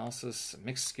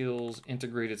 mixed skills,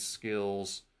 integrated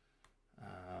skills,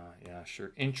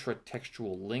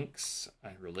 intratextual links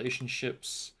and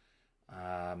relationships,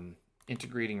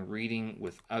 integrating reading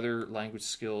with other language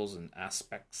skills and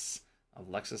aspects of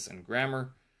lexis and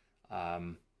grammar,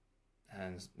 and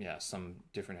some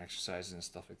different exercises and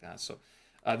stuff like that. So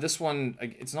this one,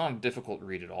 it's not a difficult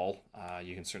read at all.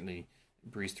 You can certainly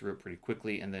breeze through it pretty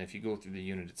quickly, and then if you go through the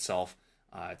unit itself,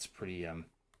 it's pretty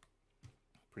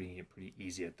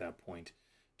easy at that point.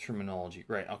 Terminology,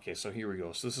 right? Okay, so here we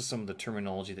go. So this is some of the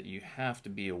terminology that you have to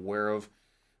be aware of.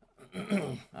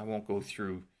 I won't go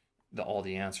through all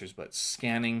the answers, but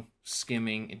scanning,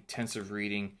 skimming, intensive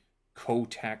reading,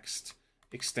 co-text,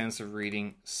 extensive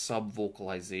reading,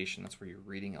 sub-vocalization, that's where you're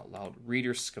reading out loud,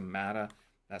 reader schemata,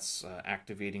 that's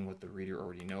activating what the reader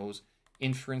already knows,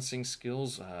 inferencing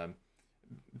skills,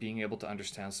 being able to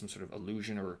understand some sort of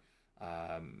allusion or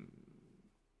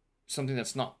something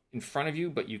that's not in front of you,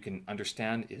 but you can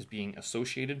understand is being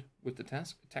associated with the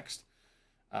text,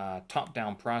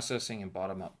 top-down processing and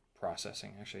bottom-up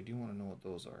processing. Actually, I do want to know what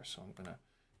those are, so I'm going to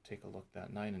take a look at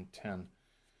that. 9 and 10.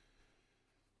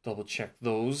 Double check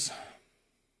those.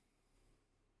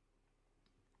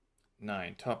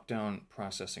 9, top-down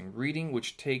processing. Reading,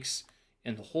 which takes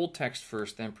in the whole text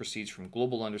first, then proceeds from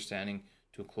global understanding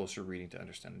to a closer reading to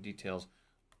understand the details.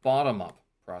 Bottom-up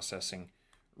processing.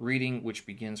 Reading, which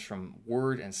begins from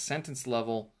word and sentence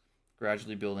level,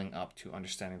 gradually building up to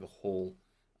understanding the whole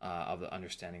of the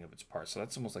understanding of its parts. So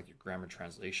that's almost like your grammar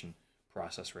translation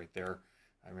process right there.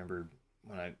 I remember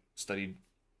when I studied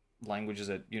languages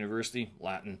at university,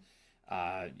 Latin,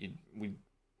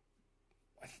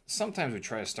 sometimes we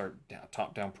try to start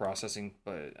top-down processing,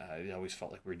 but I always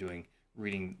felt like we were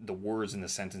reading the words in the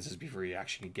sentences before you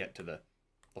actually get to the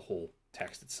whole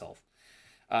text itself.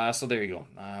 So there you go.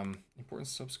 Important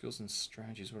sub-skills and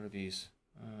strategies. What are these?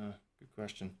 Good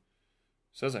question. It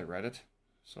says I read it,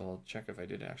 so I'll check if I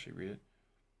did actually read it.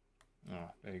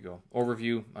 Oh, there you go.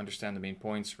 Overview, understand the main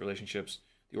points, relationships,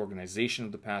 the organization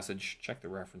of the passage, check the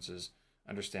references,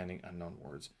 understanding unknown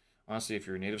words. Honestly, if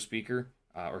you're a native speaker,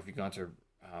 or if you've gone to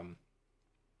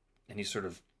any sort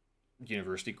of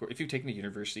university course, if you've taken a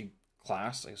university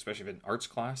class, especially if an arts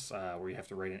class, where you have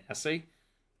to write an essay,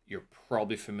 you're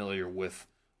probably familiar with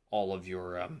all of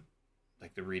your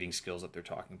like the reading skills that they're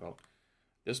talking about.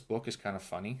 This book is kind of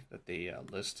funny that they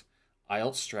list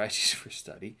IELTS strategies for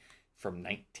study from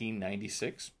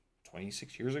 1996,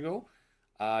 26 years ago.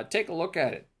 Take a look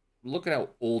at it. Look at how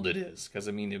old it is, because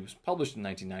I mean it was published in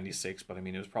 1996, but I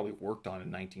mean it was probably worked on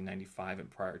in 1995 and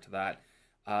prior to that.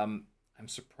 I I'm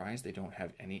surprised they don't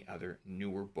have any other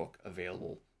newer book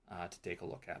available to take a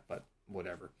look at, but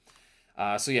whatever.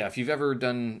 So yeah, if you've ever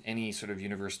done any sort of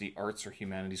university arts or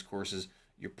humanities courses,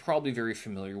 you're probably very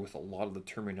familiar with a lot of the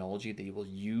terminology they will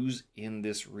use in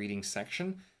this reading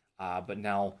section, but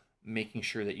now making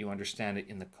sure that you understand it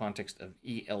in the context of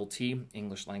ELT,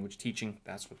 English Language Teaching,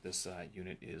 that's what this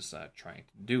unit is trying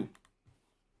to do.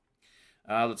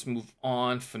 Let's move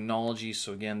on. Phonology.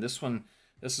 So again, this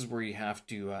is where you have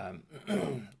to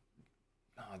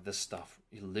this stuff,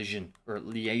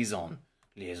 liaison,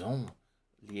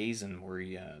 where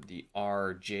the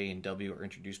R, J, and W are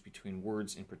introduced between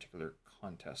words in particular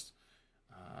contests.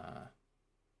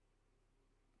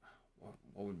 What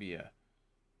would be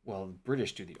well, the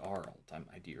British do the R all the time,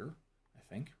 I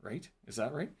think, right? Is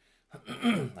that right?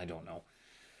 I don't know.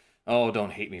 Oh,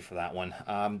 don't hate me for that one.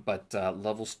 But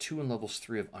levels 2 and levels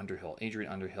 3 of Underhill,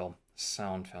 Adrian Underhill,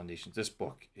 Sound Foundations. This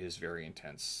book is very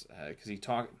intense because he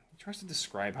tries to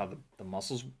describe how the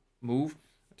muscles move.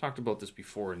 I talked about this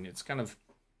before, and it's kind of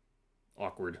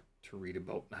awkward to read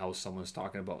about how someone's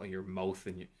talking about your mouth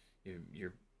and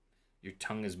your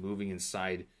tongue is moving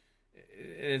inside.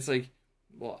 It's like,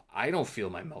 well, I don't feel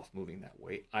my mouth moving that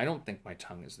way. I don't think my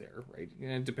tongue is there, right?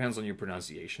 And it depends on your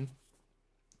pronunciation,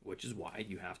 which is why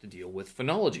you have to deal with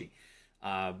phonology.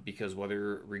 Because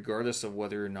regardless of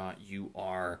whether or not you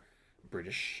are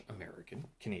British, American,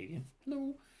 Canadian,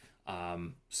 hello,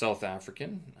 South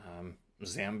African,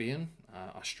 Zambian,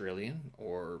 Australian,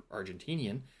 or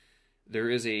Argentinian, there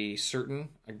is a certain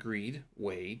agreed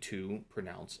way to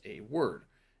pronounce a word.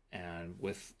 And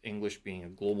with English being a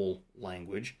global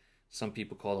language, some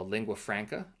people call it a lingua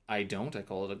franca. I don't. I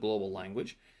call it a global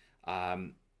language.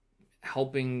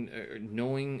 Helping,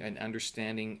 knowing and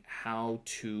understanding how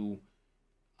to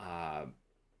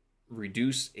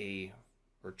reduce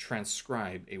or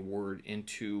transcribe a word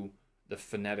into the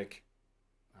phonemic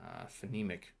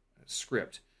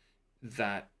script,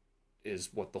 that is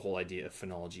what the whole idea of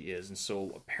phonology is. And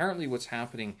so apparently what's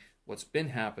been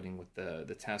happening with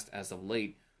the test as of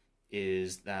late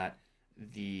is that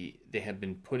they have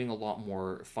been putting a lot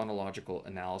more phonological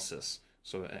analysis,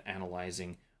 so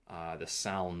analyzing the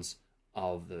sounds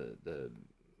of the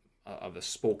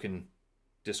spoken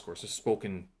discourse, the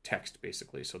spoken text,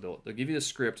 basically. So they'll give you the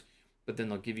script, but then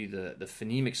they'll give you the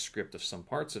phonemic script of some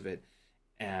parts of it,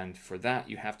 and for that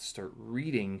you have to start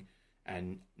reading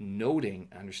and noting,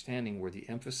 understanding where the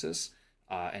emphasis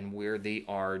and where they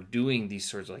are doing these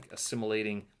sorts of like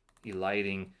assimilating,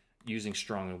 eliding, using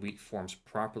strong and weak forms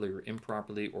properly or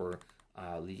improperly, or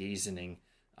liaisoning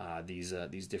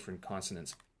these different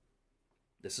consonants.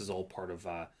 This is all part of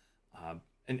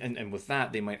and with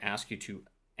that they might ask you to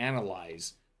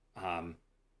analyze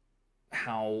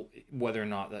whether or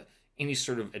not any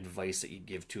sort of advice that you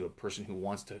give to a person who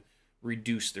wants to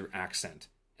reduce their accent.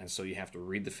 And so you have to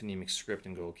read the phonemic script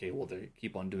and go, okay, well, they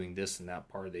keep on doing this and that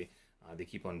part. They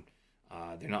keep on,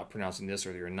 they're not pronouncing this,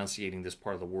 or they're enunciating this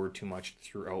part of the word too much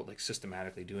throughout, like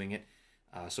systematically doing it.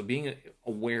 So being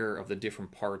aware of the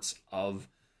different parts of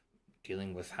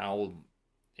dealing with how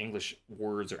English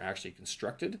words are actually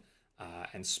constructed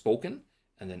and spoken.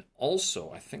 And then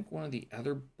also, I think one of the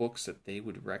other books that they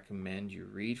would recommend you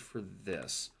read for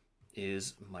this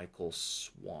is Michael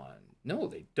Swan. No,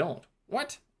 they don't.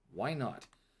 What? Why not?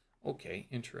 Okay,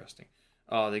 interesting.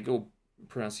 They go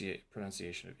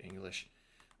pronunciation of English.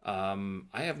 I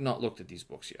have not looked at these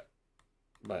books yet,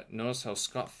 but notice how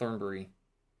Scott Thornbury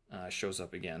shows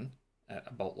up again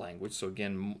about language. So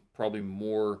again, probably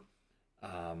more.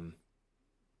 What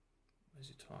does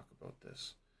he talk about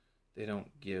this? They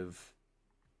don't give.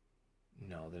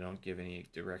 No, they don't give any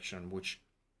direction on which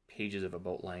pages of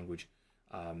about language.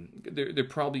 There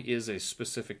probably is a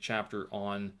specific chapter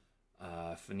on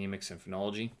phonemics and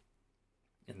phonology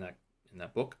in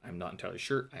that book. I'm not entirely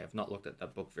sure. I have not looked at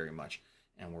that book very much,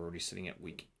 and we're already sitting at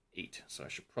week 8, so I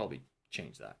should probably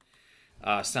change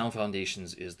that. Sound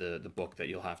Foundations is the book that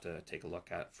you'll have to take a look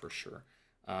at for sure.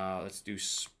 Let's do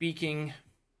speaking.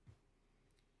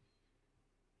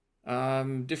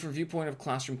 Different viewpoint of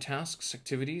classroom tasks,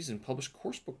 activities, and published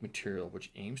coursebook material,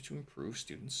 which aims to improve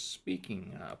students'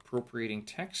 speaking. Appropriating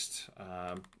text,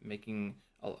 making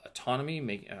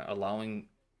autonomy, allowing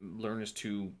learners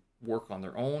to work on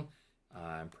their own,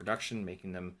 and production,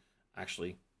 making them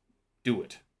actually do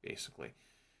it, basically.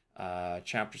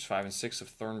 Chapters 5 and 6 of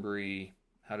Thornbury,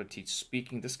 How to Teach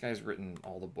Speaking. This guy's written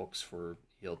all the books for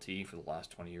ELT for the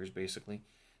last 20 years, basically.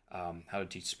 How to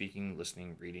teach speaking,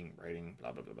 listening, reading, writing,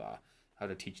 blah, blah, blah, blah. How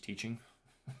to teach teaching.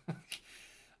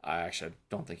 I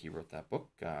don't think he wrote that book,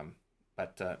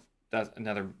 but that's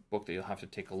another book that you'll have to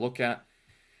take a look at.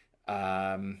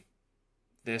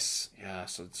 this, yeah,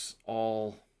 so it's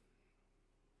all,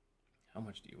 how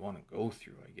much do you want to go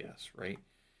through, I guess, right?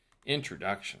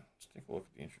 Introduction. Let's take a look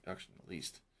at the introduction at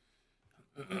least.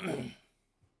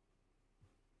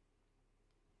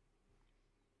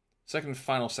 Second and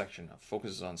final section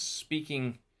focuses on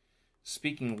speaking.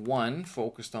 Speaking 1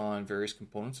 focused on various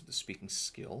components of the speaking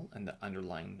skill and the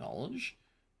underlying knowledge.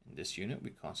 In this unit,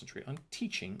 we concentrate on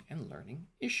teaching and learning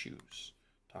issues.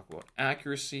 Talk about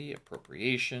accuracy,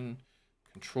 appropriation,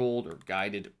 controlled or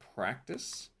guided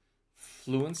practice,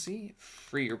 fluency,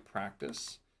 freer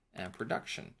practice, and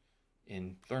production.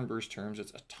 In Thornburg's terms,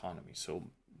 it's autonomy. So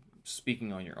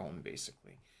speaking on your own,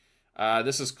 basically.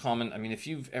 This is common. I mean, if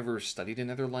you've ever studied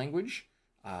another language,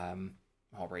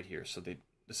 right here. So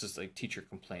this is like teacher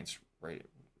complaints, right?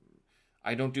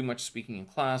 I don't do much speaking in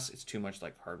class. It's too much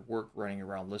like hard work, running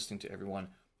around listening to everyone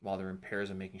while they're in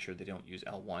pairs and making sure they don't use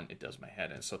L1. It does my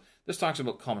head in. So this talks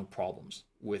about common problems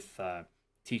with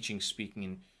teaching, speaking,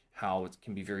 and how it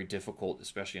can be very difficult,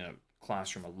 especially in a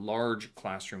classroom, a large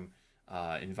classroom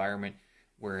environment,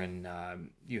 wherein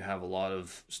you have a lot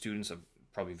of students of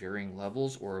probably varying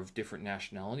levels or of different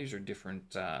nationalities or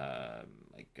different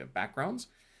backgrounds.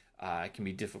 It can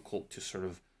be difficult to sort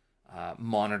of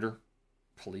monitor,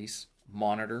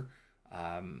 monitor.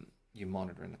 You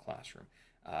monitor in the classroom,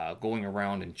 going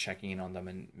around and checking in on them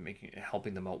and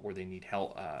helping them out where they need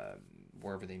help,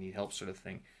 wherever they need help, sort of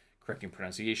thing. Correcting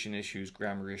pronunciation issues,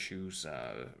 grammar issues,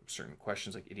 certain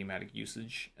questions like idiomatic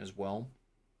usage as well.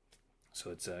 So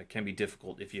it can be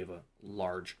difficult if you have a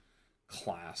large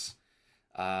class.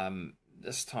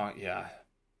 This talk,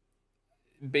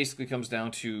 basically comes down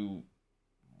to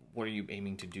what are you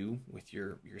aiming to do with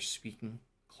your speaking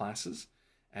classes,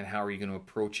 and how are you going to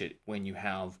approach it when you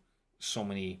have so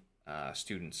many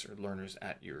students or learners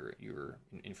at your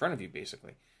in front of you,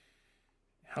 basically.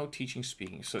 How teaching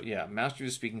speaking. So mastery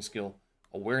of the speaking skill,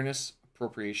 awareness,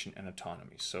 appropriation, and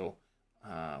autonomy. So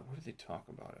what do they talk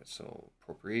about it? So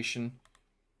appropriation,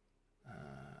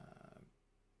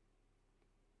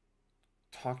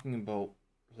 talking about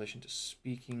relation to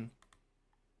speaking,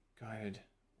 guided.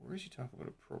 Where is he talking about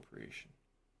appropriation?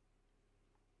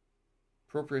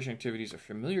 Appropriation activities are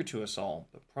familiar to us all,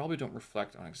 but probably don't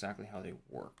reflect on exactly how they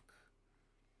work.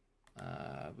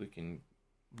 We can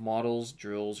models,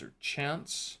 drills, or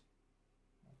chants.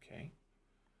 Okay.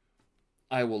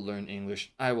 I will learn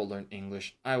English. I will learn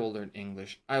English. I will learn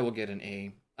English. I will get an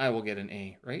A. I will get an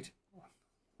A. Right?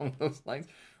 Along those lines.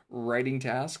 Writing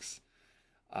tasks.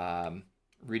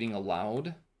 Reading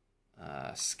aloud.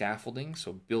 Scaffolding,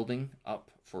 so building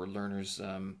up for learners'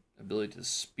 ability to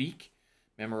speak,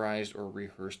 memorized or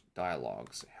rehearsed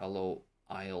dialogues. Hello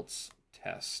IELTS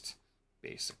test,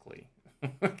 basically.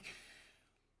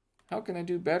 How can I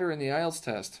do better in the IELTS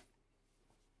test?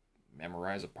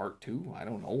 Memorize a part 2? I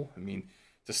don't know. I mean,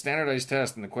 it's a standardized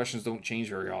test, and the questions don't change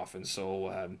very often, so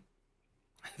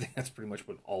I think that's pretty much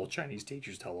what all Chinese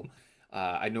teachers tell them.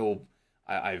 I know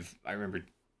I remember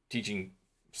teaching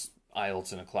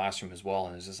IELTS in a classroom as well,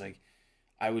 and it's just like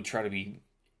I would try to be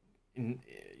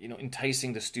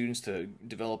enticing the students to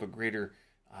develop a greater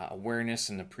awareness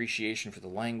and appreciation for the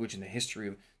language and the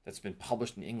history that's been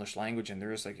published in the English language, and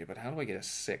they're just like, but how do I get a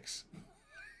 6?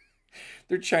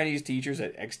 They're Chinese teachers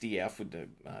at XDF with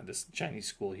this Chinese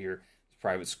school here, this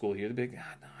private school here. They're big,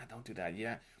 no, don't do that.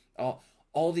 Yeah,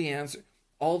 all the answer,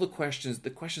 all the questions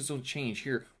don't change.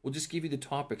 Here, we'll just give you the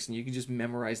topics, and you can just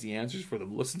memorize the answers for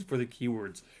them. Listen for the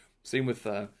keywords. Same with,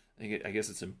 I guess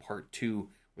it's in part 2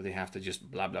 where they have to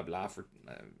just blah, blah, blah for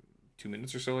 2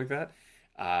 minutes or so like that.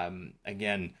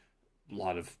 Again, a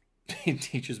lot of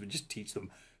teachers would just teach them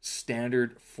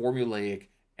standard formulaic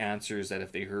answers that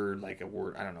if they heard like a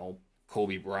word, I don't know,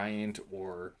 Kobe Bryant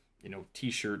or,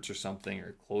 t-shirts or something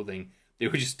or clothing, they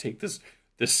would just take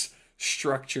this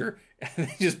structure and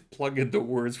they just plug in the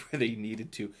words where they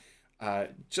needed to.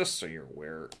 Just so you're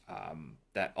aware,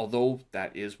 that although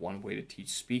that is one way to teach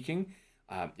speaking,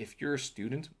 if you're a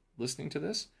student listening to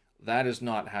this, that is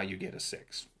not how you get a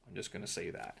 6. I'm just going to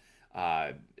say that.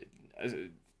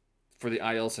 For the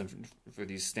IELTS and for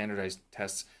these standardized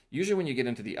tests, usually when you get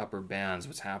into the upper bands,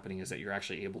 what's happening is that you're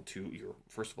actually able to,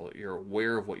 first of all, you're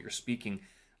aware of what you're speaking,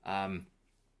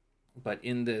 but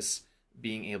in this,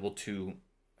 being able to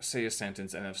say a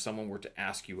sentence, and if someone were to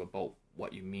ask you about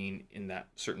what you mean in that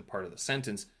certain part of the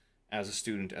sentence, as a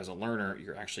student, as a learner,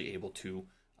 you're actually able to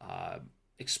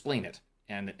explain it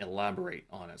and elaborate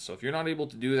on it. So if you're not able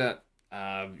to do that,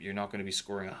 you're not going to be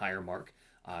scoring a higher mark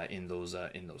in those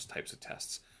types of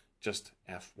tests. Just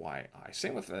FYI.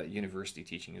 Same with university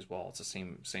teaching as well. It's the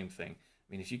same thing.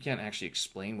 I mean, if you can't actually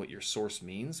explain what your source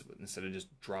means, instead of just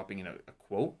dropping in a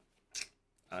quote,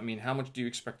 I mean, how much do you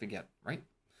expect to get, right?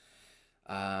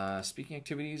 Speaking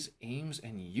activities, aims,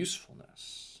 and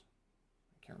usefulness.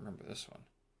 I can't remember this one.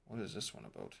 What is this one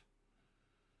about?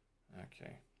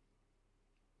 Okay.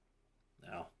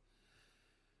 Now.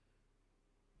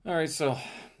 All right, so,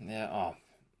 yeah, oh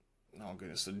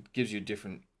goodness. So it gives you a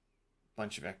different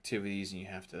bunch of activities, and you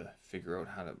have to figure out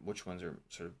which ones are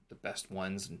sort of the best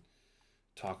ones and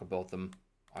talk about them.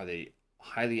 Are they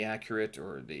highly accurate,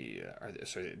 or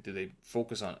do they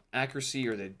focus on accuracy,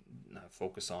 or they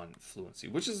focus on fluency,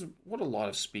 which is what a lot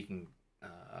of speaking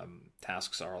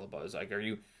tasks are all about. Is like, are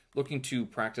you looking to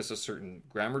practice a certain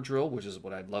grammar drill, which is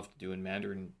what I'd love to do in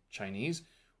Mandarin Chinese,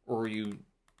 or are you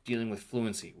dealing with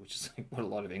fluency, which is like what a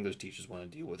lot of English teachers want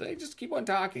to deal with? Hey, just keep on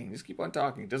talking. Just keep on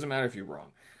talking. It doesn't matter if you're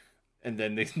wrong. And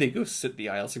then they go sit the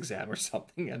IELTS exam or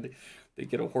something, and they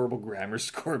get a horrible grammar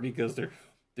score because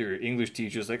their English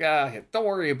teacher's like, don't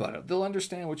worry about it. They'll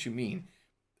understand what you mean.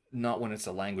 Not when it's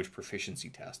a language proficiency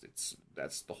test.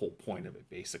 That's the whole point of it,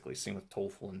 basically. Same with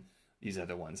TOEFL and these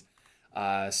other ones.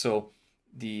 So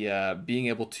the being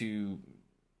able to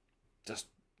just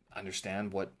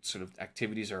understand what sort of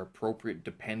activities are appropriate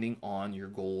depending on your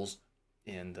goals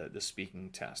in the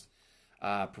speaking test.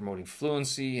 Promoting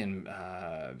fluency, and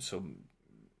so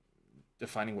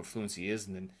defining what fluency is,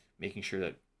 and then making sure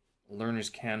that learners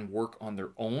can work on their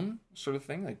own, sort of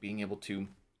thing, like being able to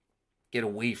get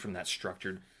away from that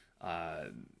structured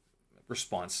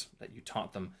response that you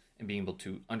taught them, and being able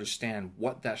to understand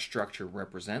what that structure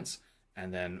represents,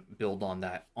 and then build on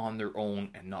that on their own,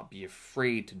 and not be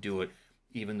afraid to do it,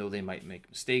 even though they might make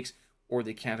mistakes, or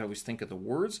they can't always think of the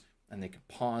words, and they can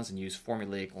pause and use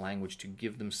formulaic language to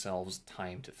give themselves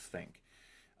time to think.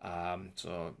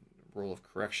 So, role of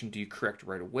correction: do you correct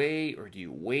right away, or do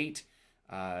you wait?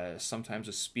 Sometimes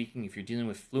with speaking, if you're dealing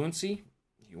with fluency,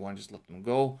 you want to just let them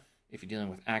go. If you're dealing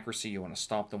with accuracy, you want to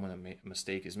stop them when a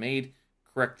mistake is made,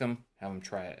 correct them, have them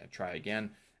try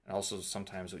again. And also,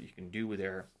 sometimes what you can do with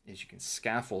there is you can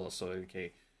scaffold. So,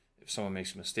 okay, if someone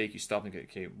makes a mistake, you stop and go,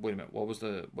 okay, wait a minute,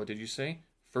 what did you say?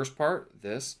 First part,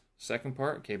 this. Second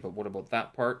part, okay, but what about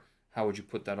that part? How would you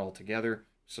put that all together?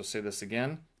 So say this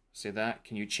again, say that.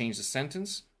 Can you change the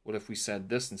sentence? What if we said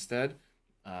this instead?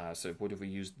 So what if we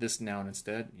use this noun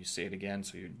instead? You say it again.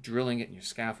 So you're drilling it and you're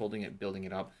scaffolding it, building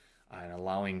it up, and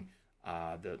allowing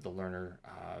the learner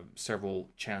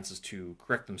several chances to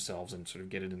correct themselves and sort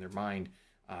of get it in their mind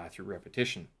through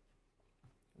repetition,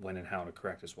 when and how to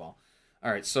correct as well.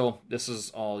 All right, so this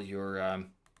is all your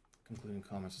concluding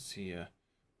comments. Let's see,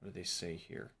 what do they say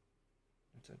here?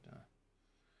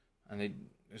 And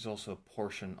there's also a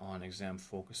portion on exam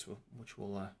focus, which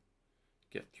we'll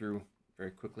get through very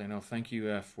quickly. I know. Thank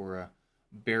you for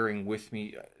bearing with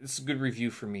me. It's a good review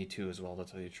for me too, as well, to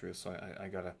tell you the truth. So I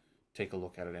gotta take a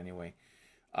look at it anyway.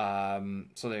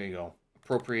 So there you go: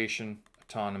 appropriation,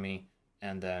 autonomy,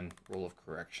 and then role of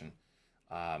correction.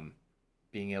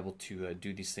 Being able to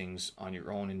do these things on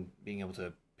your own, and being able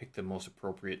to pick the most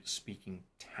appropriate speaking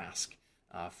task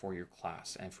for your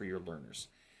class and for your learners.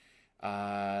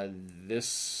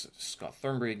 This Scott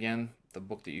Thornbury again, the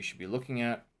book that you should be looking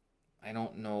at. I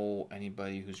don't know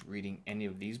anybody who's reading any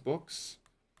of these books,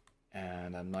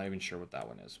 and I'm not even sure what that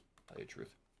one is, to tell you the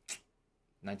truth.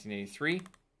 1983?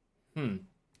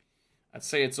 I'd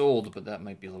say it's old, but that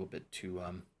might be a little bit too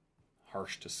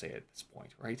harsh to say at this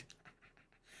point, right?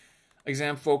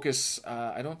 Exam focus.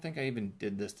 I don't think I even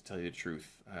did this, to tell you the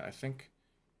truth. I think...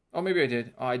 Oh, maybe I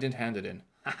did. Oh, I didn't hand it in.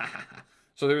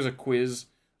 So there's a quiz,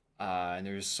 and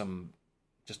there's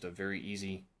just a very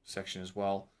easy section as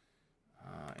well.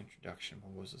 Introduction.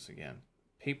 What was this again?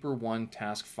 Paper 1,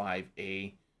 Task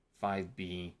 5A,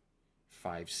 5B,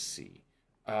 5C.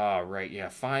 Right, yeah.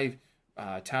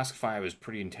 Task 5 is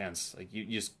pretty intense. Like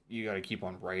you got to keep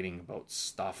on writing about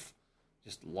stuff,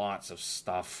 just lots of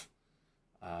stuff.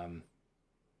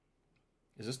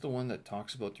 Is this the one that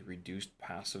talks about the reduced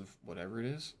passive whatever it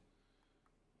is?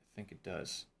 I think it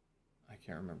does. I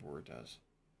can't remember where it does.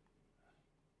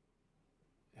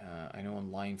 I know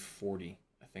on line 40,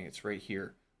 I think it's right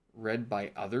here. Read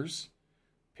by others.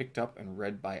 Picked up and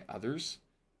read by others.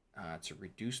 It's a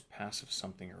reduced passive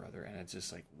something or other. And it's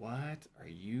just like, what are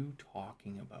you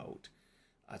talking about?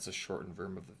 That's a shortened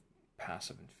verb of the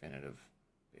passive infinitive,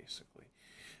 basically.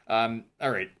 All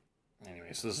right. Anyway,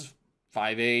 so this is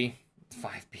 5A,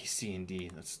 5B, C, and D.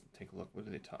 Let's take a look. What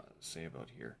do they say about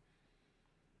here?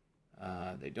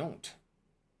 They don't.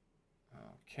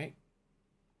 Okay.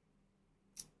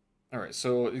 All right,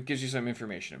 so it gives you some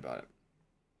information about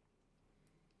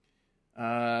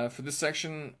it. For this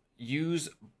section, use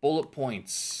bullet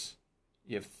points.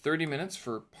 You have 30 minutes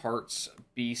for parts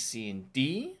B, C, and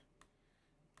D.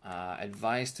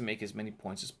 Advised to make as many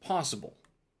points as possible.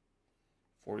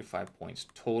 45 points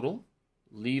total.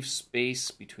 Leave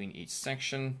space between each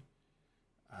section.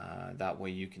 That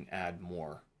way you can add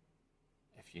more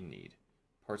if you need.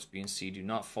 Parts B and C do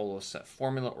not follow a set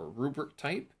formula or rubric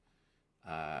type,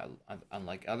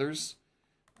 unlike others.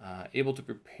 Able to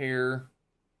prepare,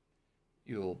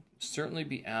 you'll certainly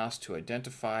be asked to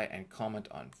identify and comment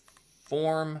on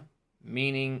form,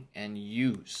 meaning, and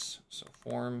use. So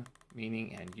form,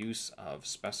 meaning, and use of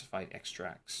specified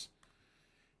extracts.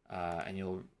 And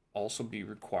you'll also be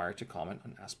required to comment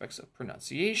on aspects of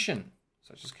pronunciation,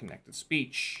 such as connected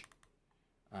speech,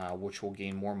 which will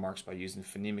gain more marks by using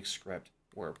phonemic script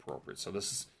where appropriate. So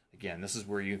this is, again, this is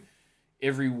where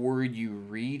every word you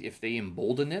read, if they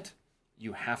embolden it,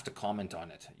 you have to comment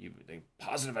on it.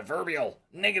 Positive adverbial,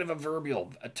 negative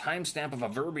adverbial, a timestamp of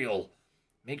adverbial.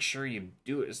 Make sure you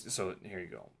do it. So here you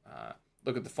go.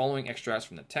 Look at the following extracts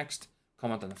from the text.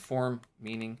 Comment on the form,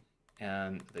 meaning,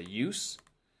 and the use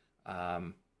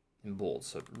in bold.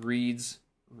 So it reads,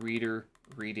 reader,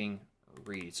 reading,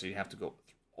 read. So you have to go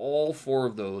through all four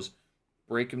of those,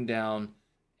 break them down,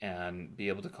 and be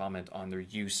able to comment on their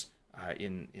use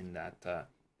in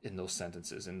those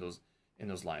sentences, in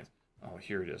those lines. Oh,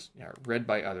 here it is. Yeah, read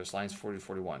by others, lines 40 to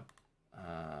 41.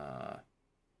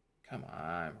 Come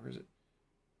on, where is it?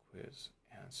 Quiz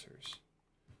answers.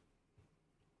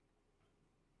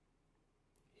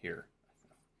 Here.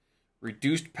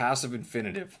 Reduced passive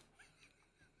infinitive.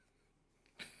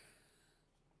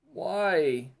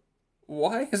 Why?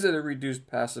 Why is it a reduced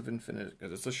passive infinitive?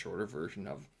 Because it's a shorter version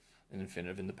of an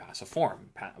infinitive in the passive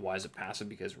form. Why is it passive?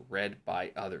 Because read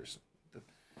by others.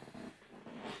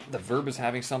 The verb is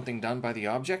having something done by the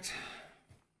object.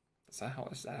 Is that how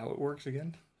it works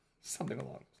again? Something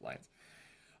along those lines.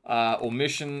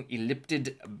 Omission,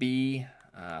 ellipted B.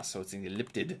 So it's an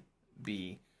ellipted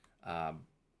B.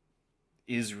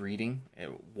 Is reading.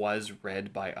 It was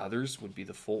read by others would be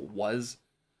the full was.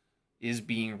 Is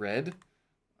being read.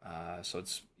 So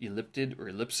it's ellipted or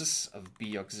ellipsis of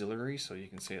be auxiliary. So you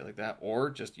can say it like that.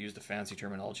 Or just use the fancy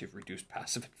terminology of reduced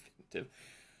passive infinitive.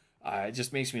 It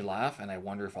just makes me laugh, and I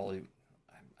wonder if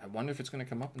it's going to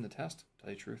come up in the test. To tell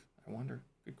you the truth, I wonder.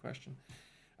 Good question.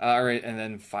 All right, and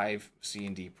then 5 C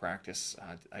and D practice.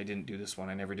 I didn't do this one.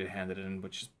 I never did hand it in,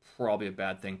 which is probably a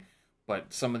bad thing.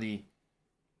 But some of the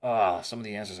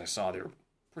answers I saw, they were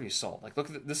pretty solid. Like,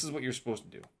 look at this is what you're supposed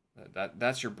to do.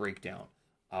 That's your breakdown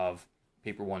of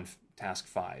paper 1, task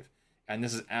 5, and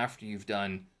this is after you've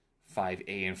done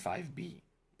 5A and 5B,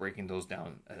 breaking those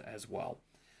down as well.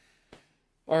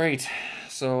 All right,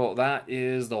 so that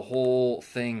is the whole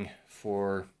thing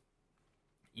for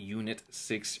Unit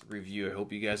 6 review. I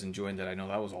hope you guys enjoyed that. I know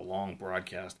that was a long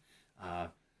broadcast. I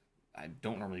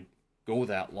don't normally go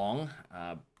that long,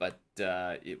 but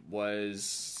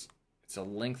it's a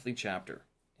lengthy chapter.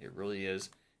 It really is,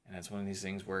 and it's one of these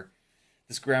things where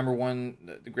this grammar one,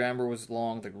 the grammar was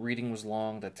long, the reading was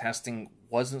long, the testing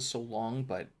wasn't so long,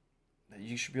 but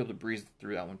you should be able to breeze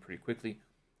through that one pretty quickly.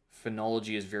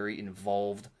 Phonology is very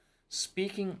involved.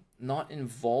 Speaking, not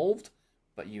involved,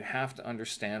 but you have to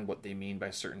understand what they mean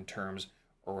by certain terms,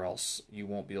 or else you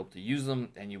won't be able to use them,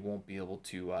 and you won't be able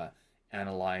to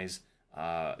analyze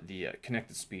the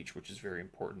connected speech, which is very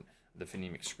important, the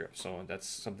phonemic script. So that's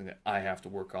something that I have to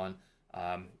work on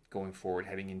going forward,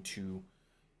 heading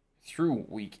through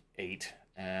week 8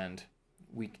 and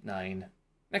week 9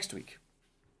 next week.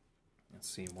 Let's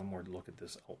see, one more look at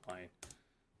this outline.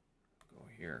 Go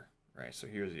here. Right, so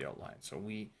here's the outline. So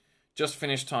we just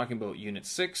finished talking about Unit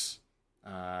 6.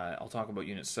 I'll talk about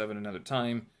Unit 7 another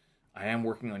time. I am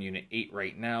working on Unit 8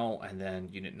 right now, and then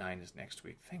Unit 9 is next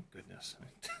week. Thank goodness.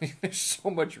 There's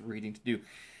so much reading to do.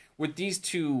 With these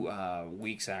 2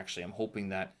 weeks, actually, I'm hoping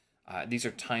that these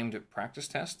are timed practice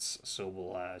tests, so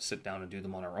we'll sit down and do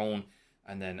them on our own,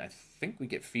 and then I think we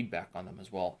get feedback on them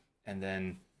as well. And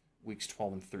then weeks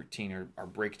 12 and 13 are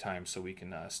break time, so we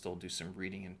can still do some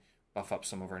reading and buff up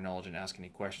some of our knowledge and ask any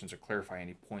questions or clarify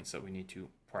any points that we need to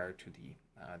prior to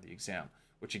the exam,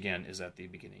 which again is at the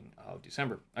beginning of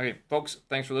December. Okay, folks,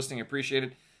 thanks for listening. I appreciate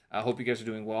it. I hope you guys are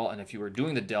doing well, and if you are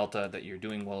doing the Delta, that you're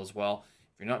doing well as well.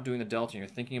 If you're not doing the Delta and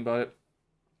you're thinking about it,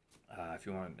 if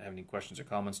you want to have any questions or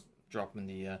comments, drop them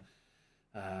in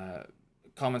the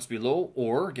comments below,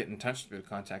 or get in touch through the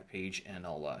contact page, and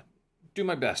I'll do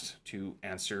my best to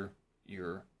answer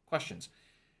your questions.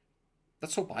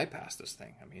 Let's so bypass this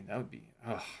thing. I mean, that would be,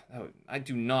 I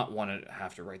do not want to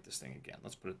have to write this thing again.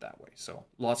 Let's put it that way. So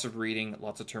lots of reading,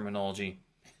 lots of terminology,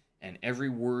 and every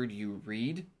word you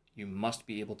read, you must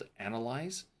be able to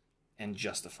analyze and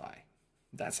justify.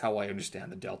 That's how I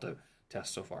understand the Delta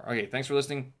test so far. Okay, thanks for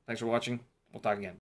listening. Thanks for watching. We'll talk again.